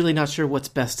 I'm really not sure what's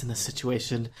best in this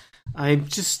situation. I'm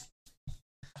just,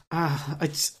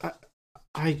 I'm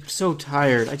so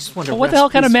tired. I just want to. Well, what the hell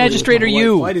kind of magistrate are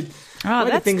you? Why did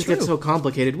things get so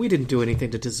complicated? We didn't do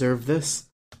anything to deserve this.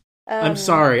 I'm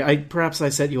sorry. Perhaps I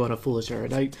set you on a foolish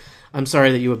errand. I'm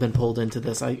sorry that you have been pulled into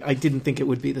this. I didn't think it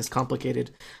would be this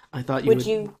complicated. I thought you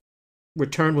would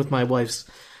return with my wife's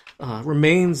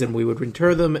remains, and we would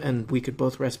inter them, and we could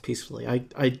both rest peacefully.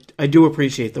 I do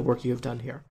appreciate the work you have done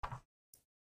here.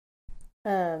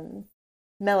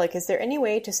 Melik, is there any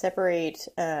way to separate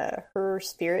her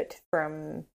spirit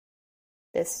from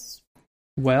this?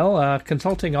 Well,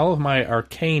 consulting all of my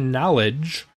arcane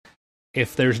knowledge,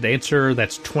 if there's an answer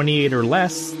that's 28 or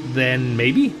less, then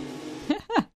maybe.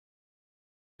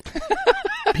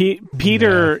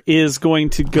 Peter is going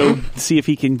to go see if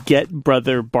he can get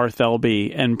Brother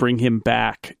Barthelby and bring him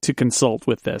back to consult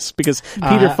with this, because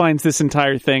Peter finds this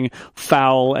entire thing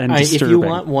foul and disturbing. If you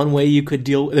want one way you could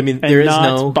deal, there is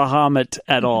no Bahamut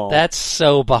at all. That's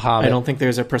so Bahamut. I don't think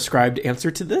there's a prescribed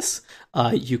answer to this.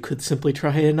 You could simply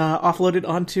try and offload it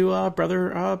onto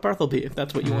Brother Barthelby if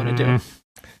that's what you want to do.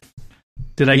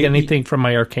 Did I get anything from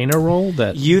my Arcana roll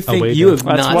that you think you have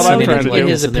not seen anything like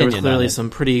this? And there was clearly some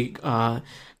pretty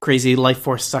crazy life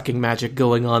force sucking magic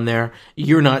going on there.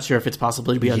 You're not sure if it's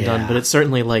possible to be undone, but it's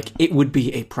certainly it would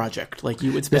be a project.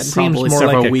 You would spend probably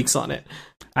several weeks on it.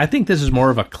 I think this is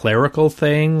more of a clerical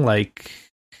thing,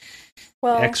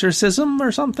 exorcism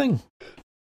or something.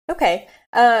 Okay.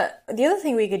 The other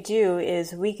thing we could do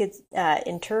is we could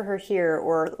inter her here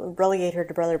or relegate her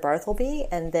to Brother Barthelby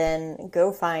and then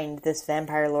go find this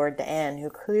vampire lord Deanne who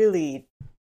clearly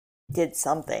did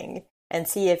something and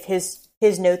see if his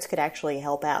notes could actually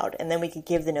help out. And then we could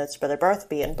give the notes to Brother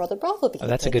Barthelby and Brother Barthelby can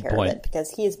that's take a good care point. of it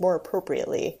because he is more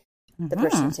appropriately the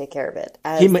person to take care of it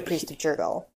as the priest of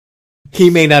Jurgal. He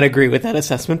may not agree with that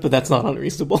assessment, but that's not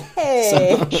unreasonable.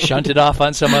 Hey! Shunt it off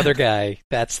on some other guy.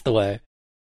 That's the way.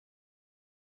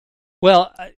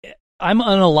 Well, I'm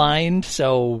unaligned,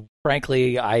 so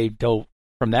frankly, I don't,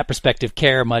 from that perspective,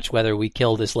 care much whether we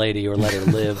kill this lady or let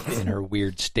her live in her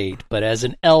weird state. But as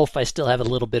an elf, I still have a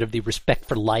little bit of the respect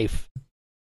for life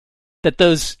that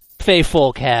those Fey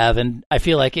folk have, and I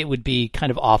feel like it would be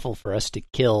kind of awful for us to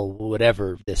kill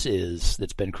whatever this is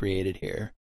that's been created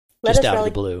here, just out of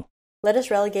the blue. Let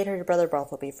us relegate her to Brother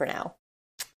Barthelby for now.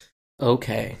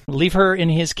 Okay. Leave her in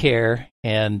his care,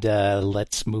 and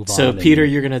let's move on. So, Peter,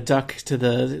 you're going to duck to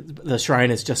the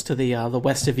shrine is just to the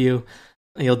west of you.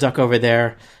 You'll duck over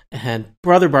there, and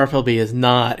Brother Barthelby is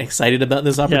not excited about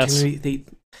this opportunity.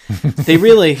 Yes. They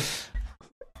really...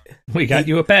 We got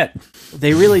you a pet.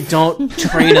 They really don't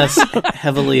train us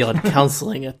heavily on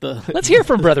counseling at the... Let's hear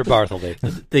from Brother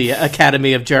Barthelby. The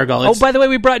Academy of Jurgal. Oh, by the way,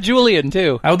 we brought Julian,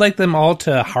 too. I would like them all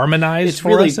to harmonize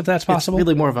for us, if that's possible. It's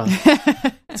really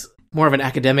more of an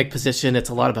academic position. It's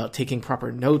a lot about taking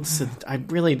proper notes. And I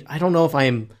don't know if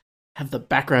have the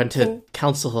background to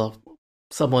counsel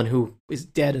someone who is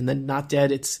dead and then not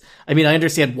dead. I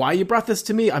understand why you brought this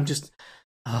to me. I'm just,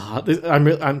 I'm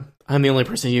the only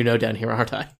person you know down here,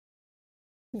 aren't I?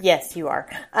 Yes, you are.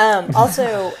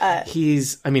 Also, clearly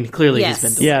he's been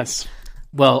delayed. Yes.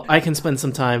 Well, I can spend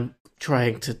some time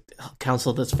trying to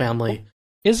counsel this family.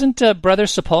 Isn't Brother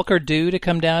Sepulchre due to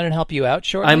come down and help you out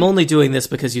shortly? I'm only doing this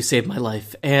because you saved my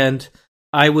life, and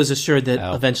I was assured that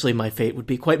eventually my fate would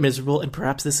be quite miserable, and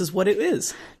perhaps this is what it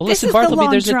is. Well, listen, Barthelby,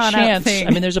 there's a chance.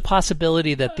 There's a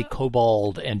possibility that the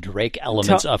kobold and drake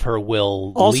elements of her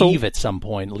will leave at some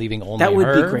point, leaving only her. That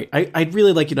would be great. I'd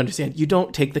really like you to understand, you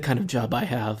don't take the kind of job I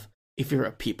have if you're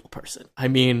a people person.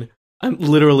 I'm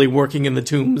literally working in the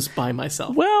tombs by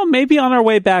myself. Well, maybe on our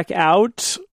way back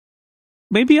out...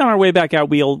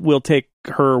 we'll take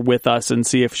her with us and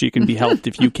see if she can be helped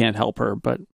if you can't help her.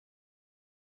 But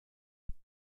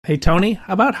hey, Tony,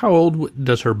 about how old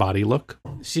does her body look?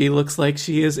 She looks like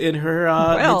she is in her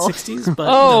mid-60s. But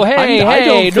I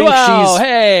don't think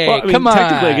she's... come on.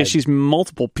 Technically, I guess she's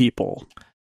multiple people.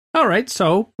 All right,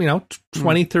 so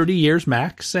 20, 30 years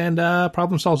max, and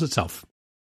problem solves itself.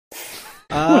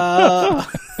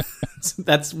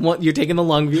 That's what you're taking the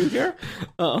long view here.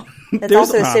 That's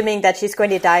also assuming that she's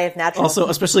going to die of natural. Also,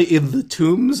 especially in the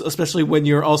tombs, especially when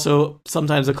you're also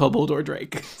sometimes a kobold or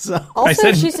drake. So also,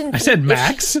 I said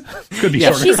max. Could be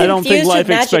shorter. I don't think life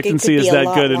expectancy is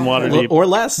that good in Waterdeep, or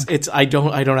less. I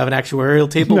don't have an actuarial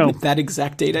table with that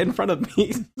exact data in front of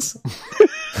me.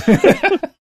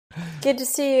 Good to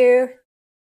see you.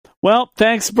 Well,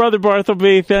 thanks, Brother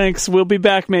Barthelby. Thanks. We'll be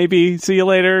back maybe. See you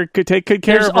later. Take good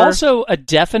care of her. There's also a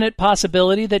definite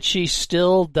possibility that she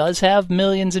still does have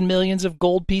millions and millions of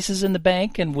gold pieces in the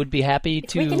bank and would be happy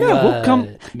to we'll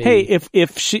come. Hey,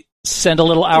 if she... send a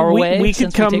little our way. We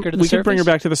could come. We could bring her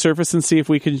back to the surface and see if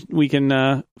we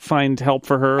can find help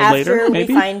for her after later.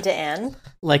 Maybe we find Deanne.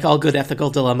 Like all good ethical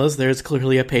dilemmas, there's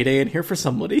clearly a payday in here for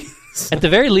somebody. At the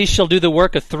very least, she'll do the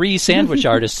work of 3 sandwich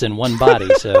artists in one body.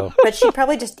 So, but she'd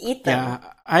probably just eat them.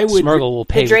 Yeah, I would. Smurgle will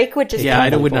pay. The Drake would just. Yeah,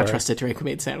 I would not trust a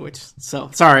Drake-made sandwich. So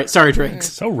sorry,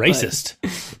 Drakes. So racist.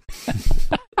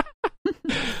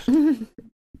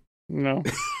 No.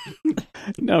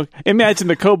 Imagine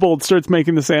the kobold starts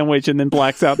making the sandwich and then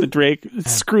blacks out the drake,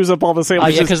 screws up all the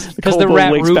sandwiches. Because the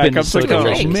rat Reuben is so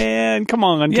delicious. Oh man, come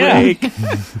on, Drake.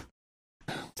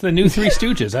 It's the new Three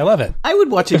Stooges. I love it. I would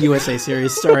watch a USA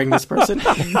series starring this person.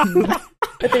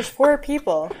 But there's 4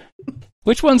 people.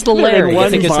 Which one's the Larry? I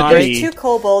think it's the There's 2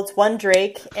 kobolds, 1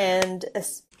 drake, and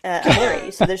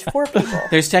Amore, so there's 4 people.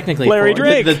 There's technically Larry 4.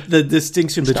 Drake. The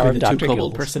distinction between the Dr. two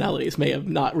kobold Giggles. personalities may have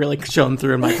not really shown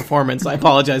through in my performance. I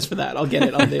apologize for that. I'll get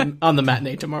it on the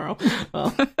matinee tomorrow.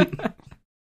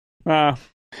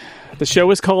 The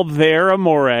show is called Their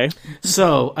Amore.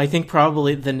 So I think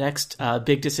probably the next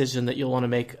big decision that you'll want to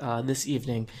make this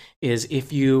evening is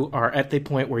if you are at the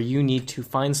point where you need to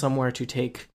find somewhere to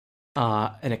take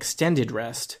an extended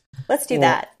rest. Let's do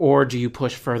that. Or do you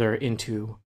push further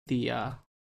into the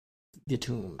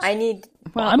tombs?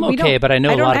 Well, I'm okay, but I know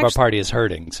a lot of our actually- party is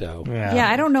hurting, so... Yeah,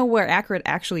 I don't know where Acrid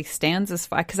actually stands as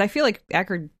far, because I feel like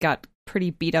Acrid got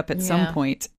pretty beat up at some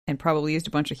point and probably used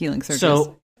a bunch of healing surges.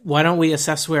 So why don't we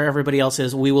assess where everybody else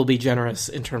is? We will be generous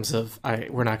in terms of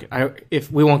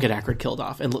if we won't get Acrid killed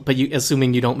off, but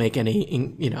assuming you don't make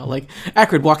any, like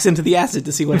Acrid walks into the acid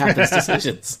to see what happens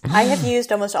decisions. I have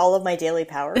used almost all of my daily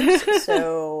powers,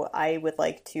 so I would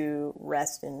like to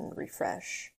rest and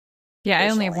refresh. Yeah, I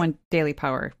only have 1 daily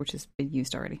power, which has been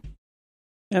used already.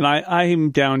 And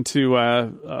I'm down to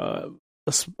a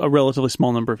relatively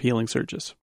small number of healing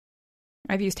surges.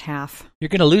 I've used half. You're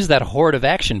going to lose that horde of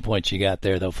action points you got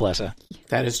there, though, Flessa.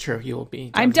 That is true. You will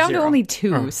be. I'm down to 0. only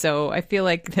 2, so I feel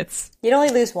like that's... You'd only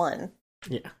lose 1.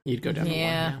 Yeah, you'd go down to 1.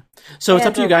 Yeah. Yeah. So it's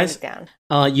up to you guys. Down.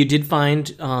 You did find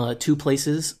 2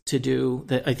 places to do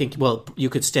that. I think. Well, you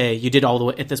could stay. You did all the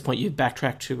way at this point. You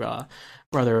backtracked to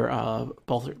Brother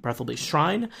Barthelby's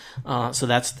shrine. So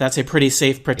that's a pretty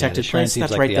safe, protected place.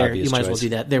 That's like right the there. obvious You might as well choice. do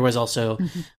that. There was also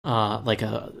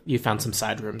you found some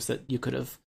side rooms that you could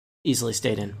have easily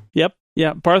stayed in. Yep.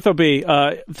 Yeah.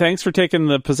 Barthelby, thanks for taking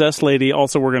the possessed lady.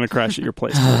 Also, we're going to crash at your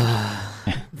place.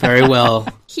 Very well.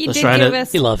 He The did shrine give of-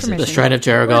 us he loves it. permission. The Shrine of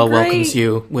Jerigal We're great. welcomes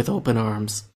you with open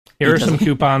arms. Here are some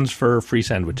coupons for free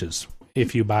sandwiches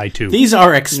if you buy 2. These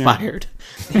are expired.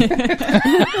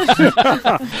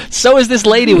 So is this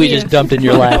lady we just dumped in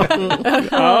your lap.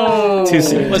 Oh. Too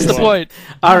soon. What's the point?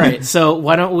 All right, so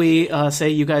why don't we say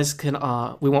you guys can?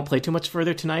 We won't play too much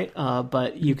further tonight,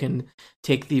 but you can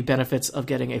take the benefits of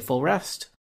getting a full rest.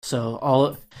 So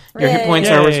all your hit points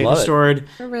are Yay. restored,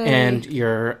 Hooray. and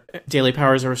your daily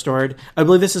powers are restored. I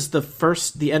believe this is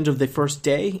the end of the first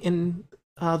day in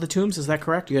the tombs. Is that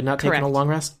correct? You had not taken a Correct. long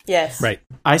rest. Yes. Right.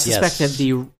 I suspect Yes. that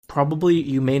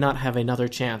you may not have another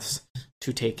chance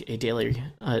to take a daily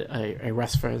a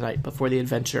rest for a night before the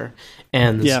adventure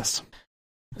ends. Yes.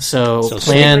 So So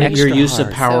plan sleep your extra use of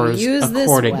hard. powers So use this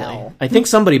accordingly. well. I think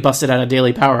somebody busted out a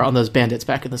daily power on those bandits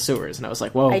back in the sewers, and I was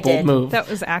like, "Whoa, I bold did. move!" That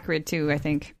was Acrid, too, I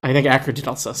think. I think Acrid did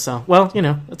also. So, well,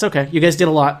 it's okay. You guys did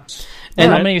a lot, And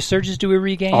and how many surges do we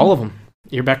regain? all of them.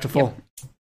 You're back to full.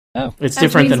 Oh. It's That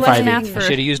different means than less 5e. math for- I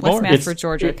should've used less more. math It's- for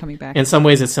Georgia coming back. In some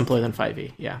ways, it's simpler than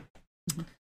 5e. Yeah.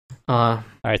 All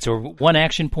right, so 1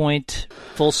 action point,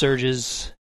 full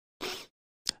surges.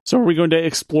 So are we going to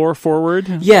explore forward?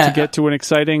 Yeah. To get to an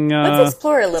exciting... Let's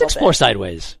explore a little Let's explore bit.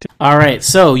 sideways. All right.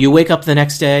 So you wake up the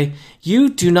next day. You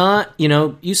do not.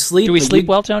 You sleep. Do we but sleep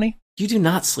well, Tony? You do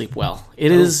not sleep well.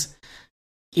 It is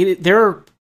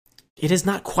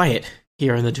not quiet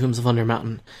here in the Tombs of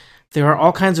Undermountain. There are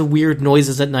all kinds of weird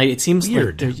noises at night. It seems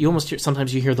Weird. like you almost hear,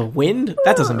 sometimes you hear the wind.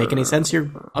 That doesn't make any sense. You're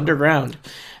underground.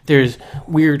 There's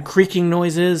weird creaking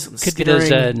noises. Could be those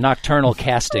skittering. nocturnal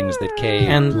castings that Kay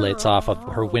And- lets off of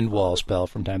her wind wall spell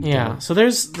from time to Yeah. time. So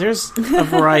there's a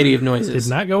variety of noises. Did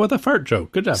not go with a fart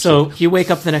joke. Good job. So you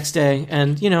wake up the next day,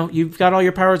 and you've got all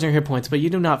your powers and your hit points, but you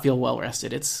do not feel well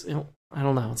rested. It's I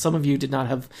don't know. Some of you did not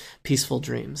have peaceful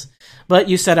dreams, but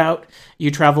you set out. You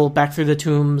travel back through the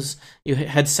tombs. You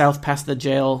head south past the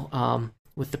jail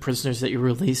with the prisoners that you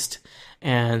released,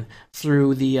 and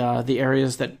through the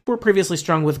areas that were previously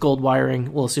strung with gold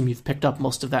wiring. We'll assume you've picked up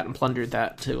most of that and plundered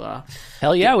that to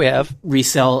Hell yeah, we have.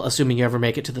 resell, assuming you ever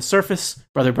make it to the surface.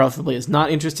 Brother Barthelby is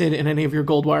not interested in any of your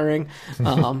gold wiring.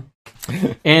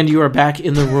 And you are back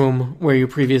in the room where you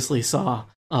previously saw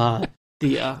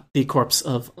the corpse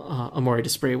of Amore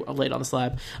Desprez laid on the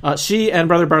slab. She and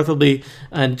Brother Barthelby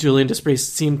and Julian Desprez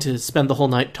seem to spend the whole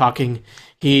night talking.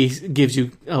 He gives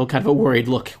you kind of a worried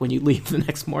look when you leave the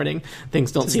next morning.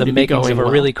 Things don't seem The to be makings going of a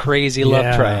well. really crazy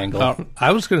love triangle.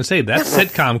 I was going to say, that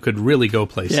sitcom could really go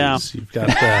places. Yeah. You've got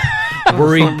the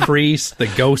worried priest, the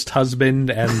ghost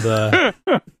husband, and the...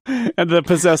 and the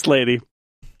possessed lady.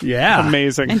 Yeah.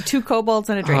 Amazing. And 2 kobolds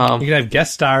and a drink. You can have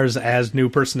guest stars as new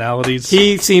personalities.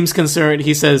 He seems concerned.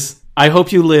 He says, "I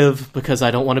hope you live because I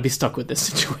don't want to be stuck with this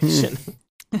situation."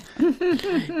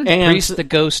 And Priest, the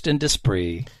ghost, and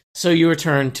Desprez. so you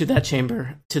return to that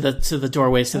chamber, to the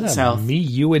doorways to the south, Me,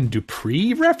 you, and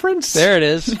Dupree reference? There it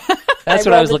is. That's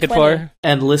what I rolled was a looking 20. for.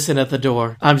 and listen at the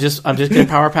door. I'm just gonna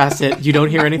power past it. You don't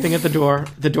hear anything at the door.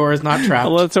 The door is not trapped.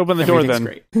 Well, let's open the door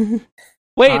Everything's then. Great.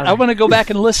 Wait, I want to go back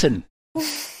and listen.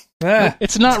 Ah.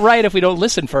 It's not right if we don't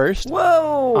listen first.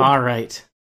 Whoa! All right.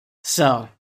 So,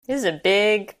 This is a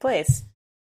big place.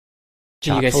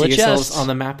 can you guys Chock full see of yourselves chests. on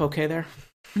the map okay there?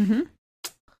 Mm-hmm.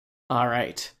 All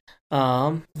right.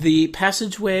 The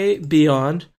passageway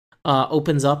beyond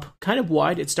opens up kind of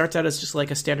wide. It starts out as just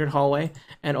like a standard hallway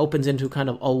and opens into kind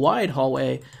of a wide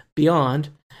hallway beyond.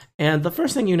 And the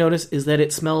first thing you notice is that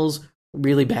it smells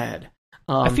really bad.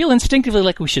 I feel instinctively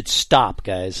like we should stop,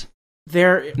 guys.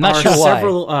 There Not are sure why.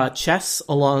 several chests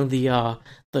along the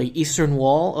eastern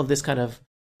wall of this kind of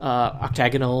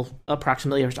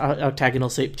approximately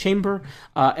octagonal-shaped chamber,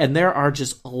 and there are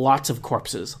just lots of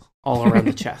corpses all around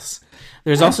the chests.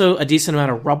 There's also a decent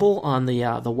amount of rubble on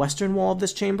the western wall of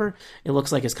this chamber. It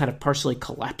looks like it's kind of partially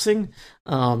collapsing,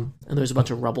 and there's a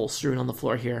bunch of rubble strewn on the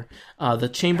floor here. The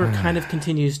chamber kind of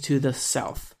continues to the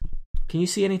south. Can you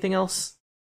see anything else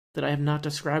that I have not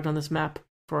described on this map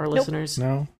for our listeners?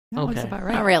 No. That looks Okay. about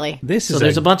right. Not really. So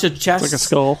there's a bunch of chests. It's like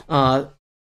a skull.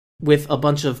 With a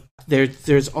bunch of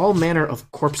there's all manner of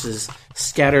corpses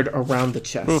scattered around the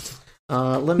chest.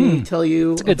 Let me tell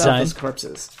you a good about sign. those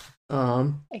corpses.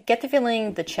 I get the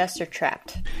feeling the chests are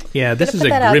trapped. Yeah, this Gotta is put a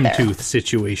that out there. Grimtooth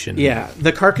situation. Yeah,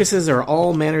 the carcasses are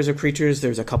all manners of creatures.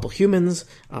 There's a couple humans.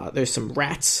 There's some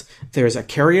rats. There's a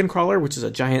carrion crawler, which is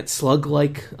a giant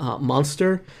slug-like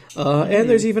monster. And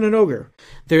there's even an ogre.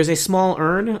 There's a small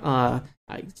urn.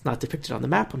 It's not depicted on the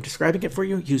map. I'm describing it for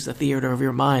you. Use the theater of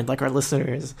your mind, like our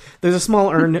listeners. There's a small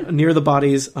urn near the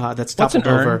bodies that's What's an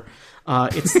toppled over.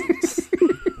 It's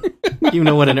you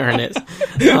know what an urn is.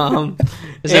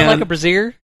 Is that like a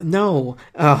brazier? No,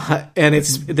 and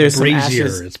there's some Brazier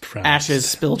is pronounced. ashes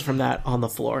spilled from that on the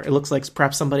floor. It looks like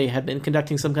perhaps somebody had been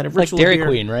conducting some kind of Like ritual Dairy here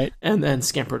Queen, right? and then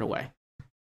scampered away.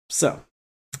 So,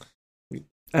 The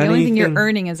only thing you're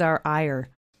earning is our ire.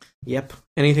 Yep.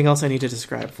 Anything else I need to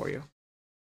describe for you?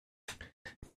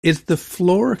 Is the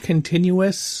floor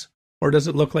continuous, or does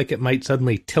it look like it might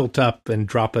suddenly tilt up and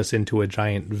drop us into a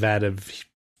giant vat of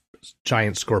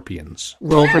giant scorpions?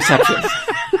 Roll perception.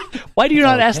 Why do you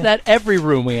not ask that every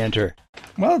room we enter?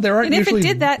 Well, there aren't And if usually it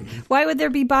did that, why would there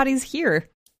be bodies here?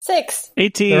 6.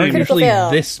 18. there aren't Critical usually fail.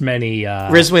 this many.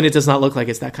 Rizwin, it does not look like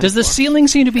it's that kind Does of the floor. ceiling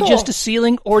seem to be Cool. just a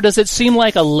ceiling, or does it seem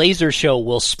like a laser show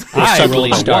will I suddenly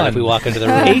rolled a start 1. if we walk into the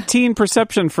room? 18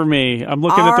 perception for me. I'm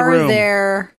looking at the Are room.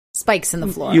 there spikes in the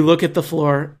floor? You look at the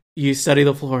floor, you study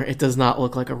the floor, it does not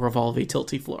look like a revolving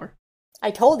tilty floor.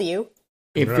 I told you.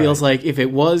 It Right. feels like if it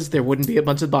was, there wouldn't be a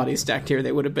bunch of bodies stacked here.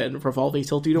 They would have been revolving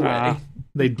tilted away. Ah.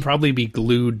 They'd probably be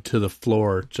glued to the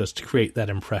floor just to create that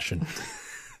impression.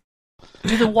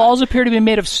 Do the walls appear to be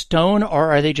made of stone,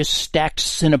 or are they just stacked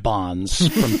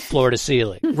Cinnabons from floor to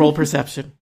ceiling? Roll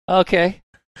perception. Okay.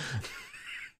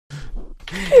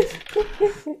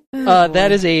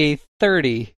 That is a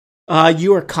 30.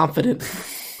 You are confident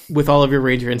with all of your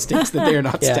ranger instincts that they are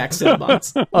not Yeah. stacked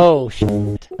Cinnabons. Oh,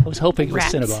 shit. I was hoping it was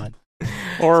Rats. Cinnabon.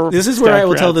 Or This is where I stacked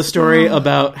will tell the rats. story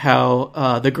about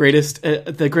how the greatest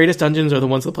dungeons are the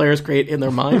ones the players create in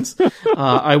their minds.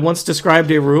 I once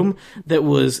described a room that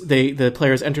was the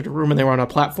players entered a room and they were on a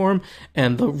platform,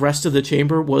 and the rest of the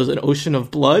chamber was an ocean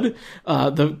of blood.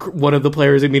 One of the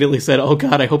players immediately said, "Oh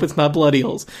God, I hope it's not blood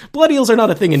eels." Blood eels are not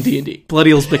a thing in D&D. Blood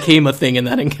eels became a thing in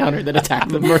that encounter that attacked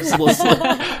them mercilessly.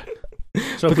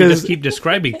 So if we Because- just keep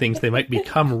describing things, they might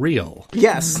become real.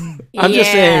 Yes, I'm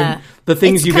just Yeah. saying the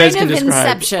things It's you guys kind can of describe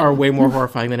Inception. are way more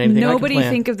horrifying than anything Nobody I could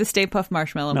plan. think of the Stay Puft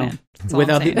Marshmallow Man. That's all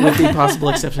Without I'm the, saying. with the possible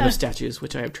exception of statues,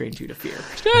 which I have trained you to fear.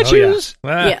 Statues! Oh,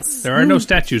 yeah. Yes. There are no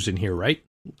statues in here, right?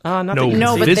 Not No, that you can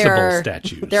No, see. but visible there are,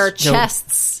 statues. there are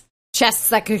chests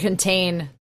that could contain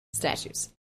statues.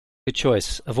 Good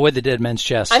choice. Avoid the dead man's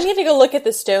chest. I'm going to go look at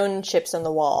the stone chips on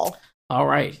the wall. All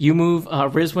right, you move.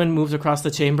 Rizwin moves across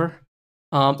the chamber.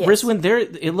 Yes. Rizwin, there.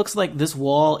 It looks like this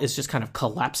wall is just kind of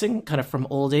collapsing, kind of from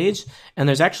old age, and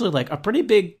there's actually like a pretty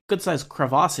big, good-sized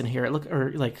crevasse in here.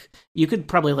 You could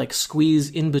probably like squeeze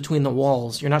in between the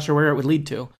walls. You're not sure where it would lead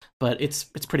to, but it's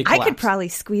pretty I collapsed. could probably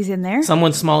squeeze in there.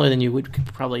 Someone smaller than you could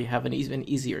probably have an even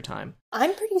easier time.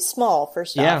 I'm pretty small,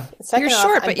 first Yeah. off. Second You're off,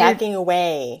 short, I'm but you're- backing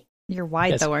away. You're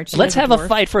wide, Yes. though, aren't you? Let's like have a dwarf?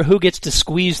 fight for who gets to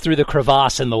squeeze through the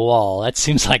crevasse in the wall. That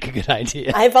seems like a good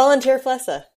idea. I volunteer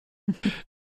Flessa.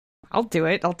 I'll do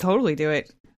it. I'll totally do it.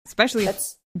 Especially if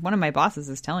That's one of my bosses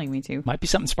is telling me to. Might be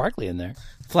something sparkly in there.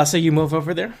 Flessa, you move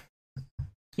over there.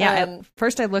 Yeah,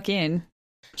 first I look in.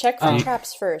 check for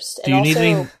traps first. Do And you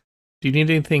need also, do you need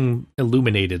anything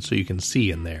illuminated so you can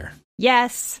see in there?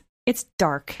 Yes, it's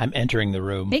dark. I'm entering the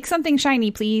room. Make something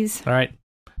shiny, please. All right.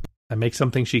 I make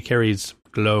something she carries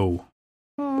glow.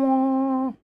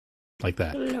 like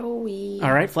that. Glowy.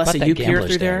 All right, Flessa, you peer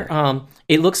through there.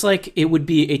 It looks like it would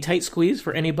be a tight squeeze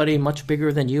for anybody much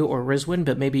bigger than you or Rizwin,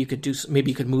 but maybe you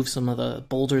could move some of the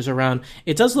boulders around.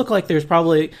 It does look like there's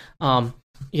probably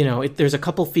there's a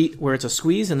couple feet where it's a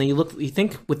squeeze, and then you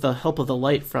think with the help of the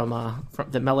light from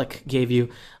that Melik gave you,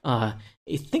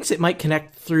 it thinks it might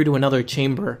connect through to another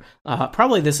chamber.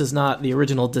 Probably this is not the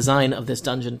original design of this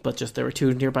dungeon, but just there were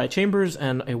two nearby chambers,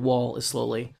 and a wall is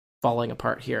slowly falling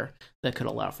apart here that could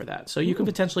allow for that. So you could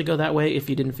potentially go that way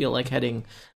if you didn't feel like heading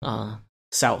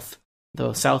south.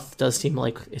 Though south does seem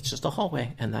like it's just a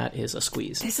hallway, and that is a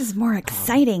squeeze. This is more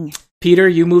exciting. Peter,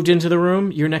 you moved into the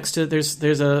room. You're next to there's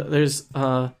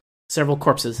several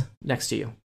corpses next to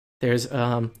you. There's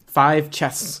 5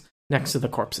 chests next to the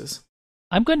corpses.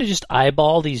 I'm going to just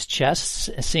eyeball these chests,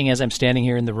 seeing as I'm standing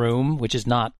here in the room, which is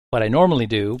not what I normally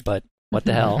do, but what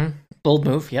the hell. Mm-hmm. Bold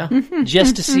move, yeah.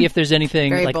 Just to see if there's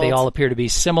anything, Very like bold. they all appear to be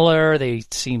similar. They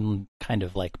seem kind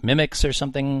of like mimics or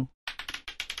something.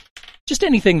 Just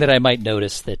anything that I might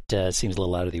notice that seems a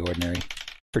little out of the ordinary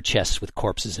for chests with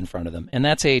corpses in front of them. And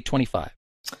that's a 25.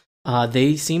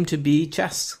 They seem to be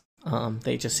chests.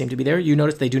 They just seem to be there. You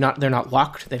notice they're not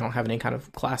locked. They don't have any kind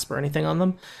of clasp or anything on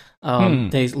them.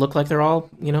 They look like they're all,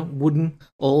 wooden,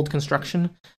 old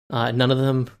construction. None of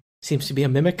them seems to be a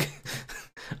mimic.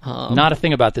 Not a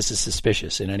thing about this is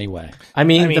suspicious in any way. I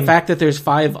mean, the fact that there's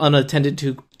 5 unattended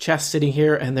to chests sitting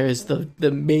here, and there's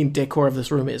the main decor of this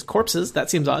room is corpses. That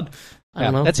seems odd. I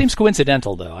don't know. That seems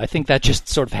coincidental, though. I think that just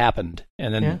sort of happened,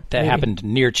 and then that maybe. happened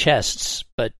near chests.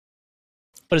 But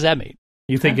what does that mean?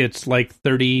 You think it's like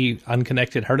 30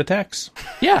 unconnected heart attacks?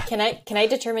 Yeah. Can I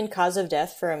determine cause of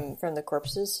death from the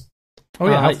corpses? Oh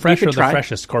yeah, how fresh you are could the try.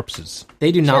 freshest corpses?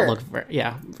 They do not Sure. look very...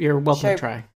 Yeah, you're welcome to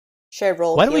try. Should I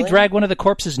roll? Why don't we healing? drag one of the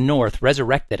corpses north,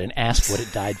 resurrect it, and ask what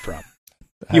it died from?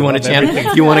 You want to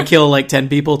channel? You want to kill like 10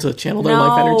 people to channel their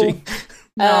life energy?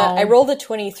 I rolled a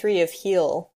 23 of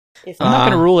heal. If I'm not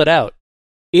going to rule it out.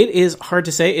 It is hard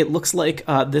to say. It looks like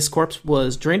this corpse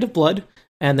was drained of blood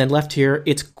and then left here.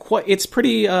 It's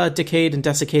pretty decayed and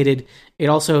desiccated. It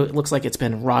also looks like it's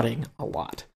been rotting a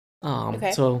lot.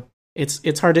 Okay. So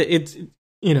it's hard to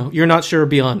you're not sure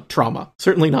beyond trauma.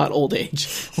 Certainly not old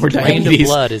age or Drained of diabetes.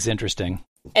 blood is interesting.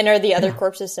 and are the other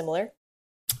corpses similar?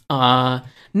 No,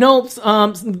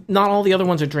 not all the other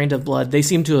ones are drained of blood. They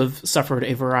seem to have suffered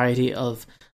a variety of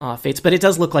fates, but it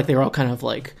does look like they were all kind of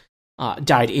like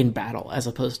died in battle as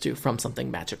opposed to from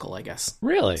something magical, I guess.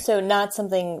 Really? So not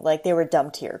something like they were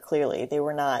dumped here, clearly. They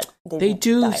were not... They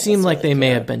do didn't die seem like they may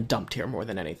necessarily have been dumped here more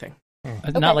than anything.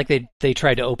 Not like they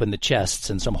tried to open the chests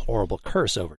and some horrible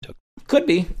curse overtook them. Could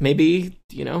be. Maybe,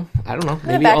 I don't know. I'm gonna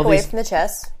Maybe back all away these... from the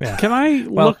chest. Yeah. Can I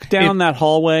look down that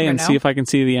hallway and see if I can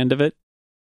see the end of it?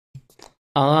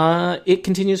 It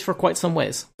continues for quite some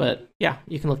ways, but yeah,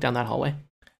 you can look down that hallway.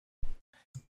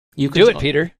 You could Do it,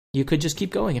 Peter. You could just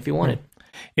keep going if you wanted.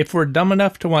 If we're dumb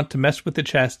enough to want to mess with the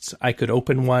chests, I could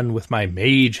open one with my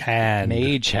mage hand.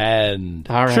 Mage hand.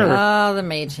 All right. Sure. Oh, the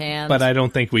mage hand. But I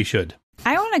don't think we should.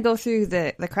 I want to go through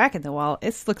the crack in the wall.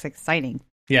 It looks exciting.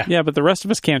 Yeah. Yeah, but the rest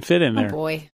of us can't fit in Oh, there.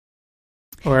 boy.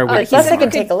 Or I guess I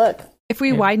can take a look. If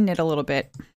we widen it a little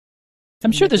bit.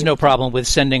 I'm sure there's no problem with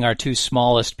sending our 2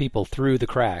 smallest people through the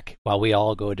crack while we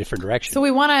all go a different direction. So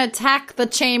we want to attack the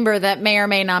chamber that may or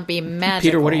may not be magical.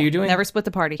 Peter, what are you doing? Never split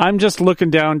the party. I'm just looking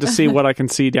down to see what I can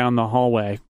see down the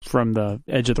hallway from the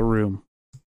edge of the room.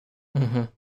 Mm-hmm.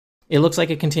 It looks like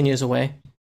it continues away.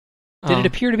 Did it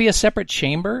appear to be a separate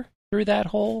chamber through that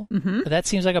hole? Mm-hmm. That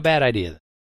seems like a bad idea.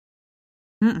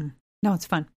 Mm-mm. No, it's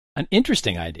fun. An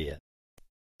interesting idea.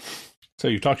 So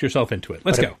you talked yourself into it.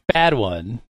 Let's but go. A bad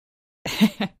one.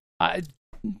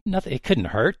 Nothing. It couldn't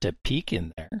hurt to peek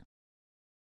in there,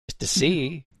 just to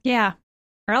see. Yeah.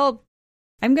 Or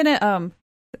I'm gonna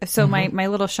So my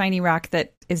little shiny rock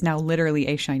that is now literally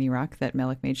a shiny rock that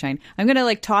Melik made shine. I'm gonna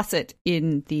like toss it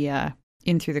in the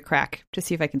in through the crack to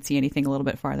see if I can see anything a little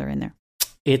bit farther in there.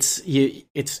 It's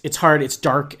hard. It's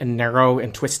dark and narrow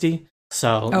and twisty.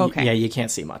 So you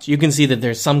can't see much. You can see that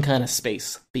there's some kind of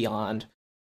space beyond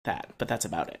that, but that's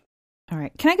about it. All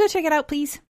right. Can I go check it out,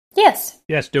 please? Yes.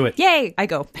 Yes, do it. Yay! I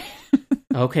go.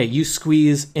 Okay, you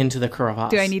squeeze into the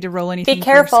crevasse. Do I need to roll anything? Be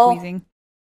careful. For squeezing?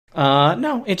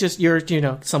 No, it just you're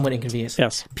somewhat inconvenienced.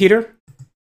 Yes. Peter,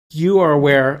 you are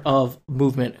aware of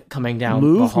movement coming down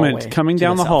the hallway. Movement coming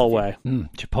down the hallway.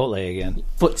 Chipotle again.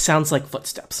 Sounds like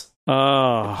footsteps.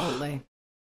 Totally.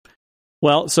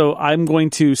 Well, so I'm going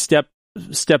to step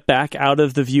back out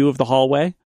of the view of the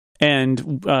hallway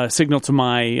and signal to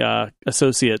my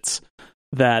associates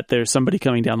that there's somebody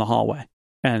coming down the hallway.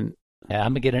 And yeah,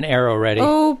 I'm gonna get an arrow ready.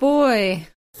 Oh boy.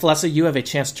 Flessa, you have a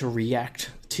chance to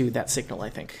react to that signal, I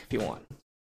think, if you want.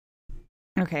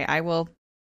 Okay, I will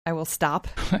stop.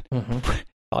 Mm-hmm.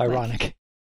 Ironic.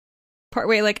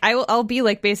 Partway, like I'll be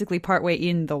like basically partway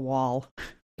in the wall.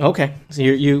 Okay, so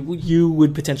you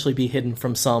would potentially be hidden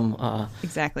from some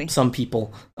exactly some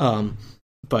people,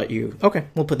 but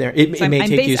we'll put there. It may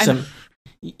take you some.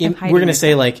 We're gonna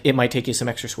say like it might take you some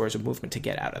extra squares of movement to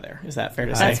get out of there. Is that fair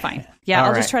to say? That's fine. Yeah,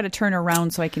 I'll just try to turn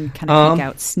around so I can kind of peek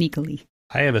out sneakily.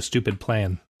 I have a stupid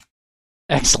plan.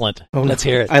 Excellent. Let's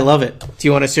hear it. I love it. Do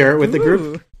you want to share it with the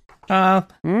group?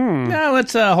 No,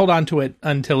 let's hold on to it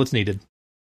until it's needed.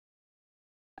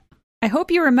 I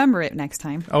hope you remember it next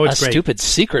time. Oh, it's great. Stupid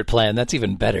secret plan. That's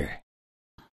even better.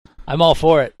 I'm all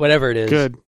for it, whatever it is.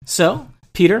 Good. So,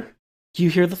 Peter,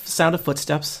 you hear the sound of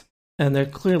footsteps, and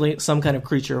there's clearly some kind of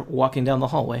creature walking down the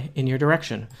hallway in your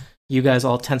direction. You guys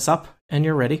all tense up, and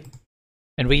you're ready.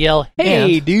 And we yell,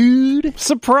 "Hey, dude!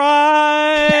 Surprise!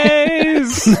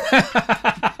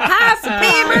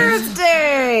 Happy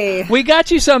birthday! We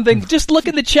got you something. Just look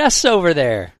at the chests over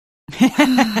there."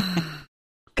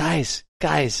 Guys,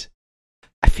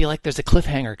 I feel like there's a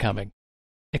cliffhanger coming.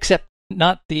 Except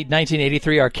not the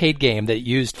 1983 arcade game that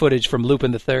used footage from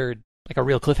Lupin III, like a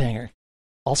real cliffhanger.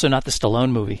 Also not the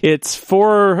Stallone movie. It's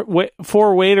four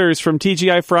waiters from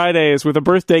TGI Fridays with a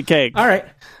birthday cake. All right.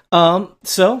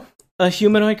 So a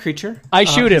humanoid creature. I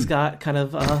shoot him. He's got kind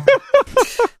of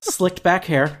slicked back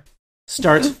hair.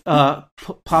 Starts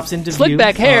pops into view. Slicked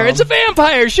back hair. It's a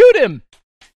vampire. Shoot him.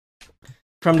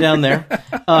 From down there.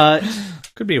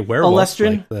 Could be a werewolf.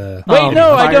 Alestrin. Like Wait,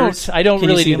 no, I don't. I don't Can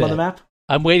really you see do him that. on the map?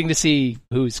 I'm waiting to see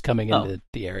who's coming into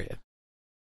the area.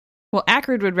 Well,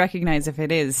 Acrid would recognize if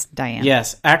it is Diane.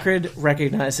 Yes, Acrid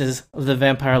recognizes the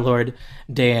vampire lord,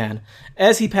 Diane.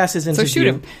 As he passes into shoot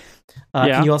view, him.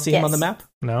 Can you all see him on the map?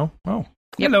 No? Oh.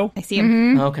 Yep. Hello. I see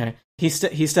him. Okay. He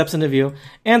steps into view,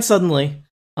 and suddenly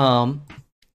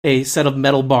a set of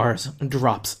metal bars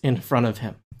drops in front of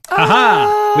him.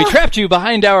 Aha! We trapped you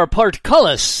behind our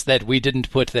portcullis that we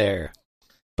didn't put there.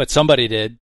 But somebody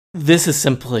did. This is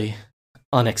simply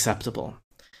unacceptable.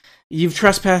 You've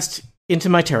trespassed into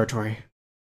my territory,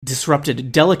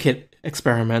 disrupted delicate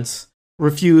experiments,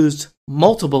 refused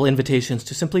multiple invitations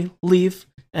to simply leave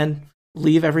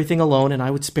everything alone, and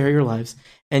I would spare your lives.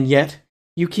 And yet,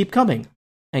 you keep coming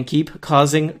and keep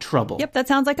causing trouble. Yep, that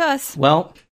sounds like us.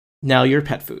 Well, now you're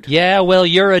pet food. Yeah, well,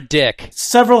 you're a dick.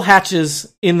 Several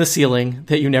hatches in the ceiling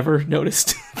that you never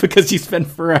noticed because you spent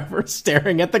forever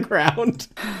staring at the ground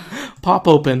pop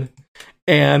open,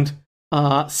 and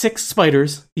 6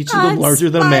 spiders, each of them larger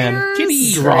than a man,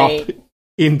 drop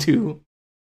into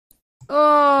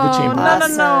the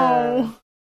chamber. No.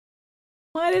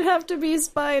 Why'd it have to be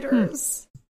spiders?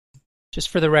 Just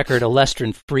for the record,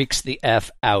 Alestrin freaks the F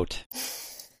out.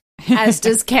 As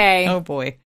does Kay. Oh,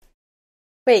 boy.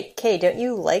 Wait, Kay, don't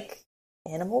you like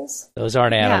animals? Those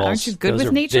aren't animals. Aren't you good Those with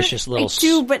are nature? vicious little... I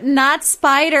do, but not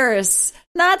spiders.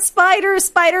 Not spiders.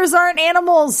 Spiders aren't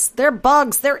animals. They're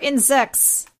bugs. They're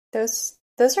insects. Those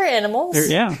are animals.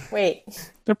 Yeah. Wait.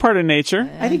 They're part of nature.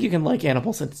 I think you can like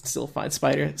animals and still find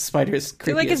spiders creepy.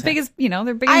 They're like as big as,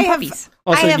 they're big I as have- puppies.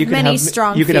 Also, I have you can many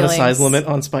strong You can have a size feelings. limit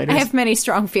on spiders. I have many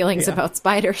strong feelings about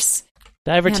spiders.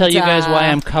 Did I ever And, tell you guys why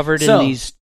I'm covered so- in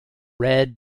these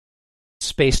red,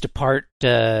 spaced apart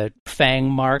fang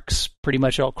marks pretty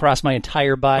much all across my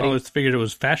entire body? I figured it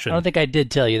was fashion. I don't think I did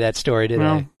tell you that story, did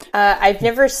I? I've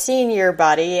never seen your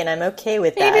body, and I'm okay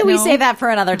with that. Maybe we say that for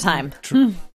another time.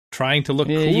 Trying to look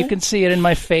Yeah, cool. you can see it in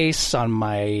my face, on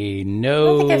my think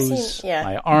nose, I've seen- yeah.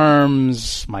 my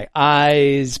arms, my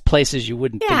eyes, places you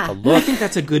wouldn't think to I look. think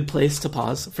that's a good place to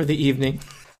pause for the evening.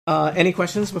 Any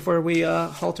questions before we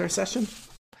halt our session?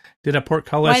 Did a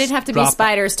portcullis Why did it have to be drop-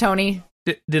 spiders, Tony?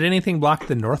 Did anything block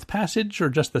the north passage or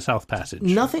just the south passage?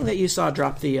 Nothing that you saw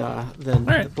drop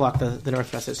block the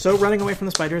north passage. So running away from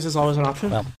the spiders is always an option.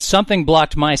 Well, something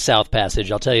blocked my south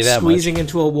passage, I'll tell you that Squeezing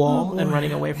into a wall and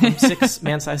running away from 6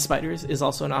 man-sized spiders is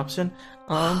also an option.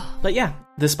 But yeah,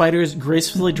 the spiders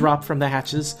gracefully drop from the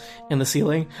hatches in the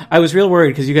ceiling. I was real worried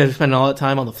because you guys are spending all that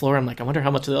time on the floor. I'm like, I wonder how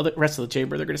much of the rest of the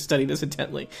chamber they're going to study this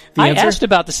intently. The I answer, asked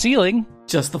about the ceiling.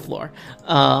 just the floor.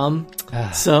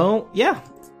 So yeah,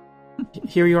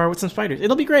 here you are with some spiders.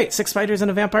 It'll be great. 6 spiders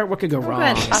and a vampire. What could go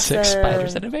wrong? good. 6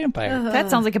 spiders and a vampire. That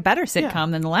sounds like a better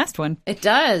sitcom than the last one. It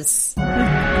does.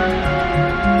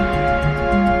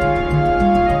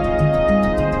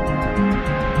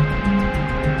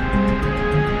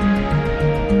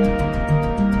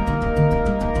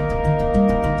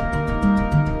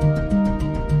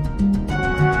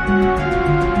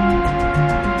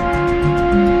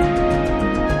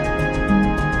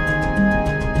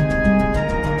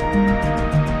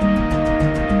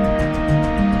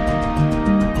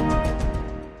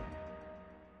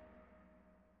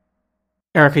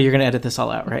 Erika, you're going to edit this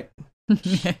all out, right?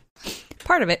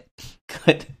 Part of it.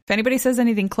 Good. If anybody says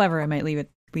anything clever, I might leave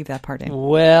that part in.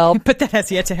 Well, but that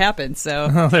has yet to happen, so...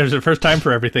 Oh, there's a first time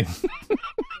for everything.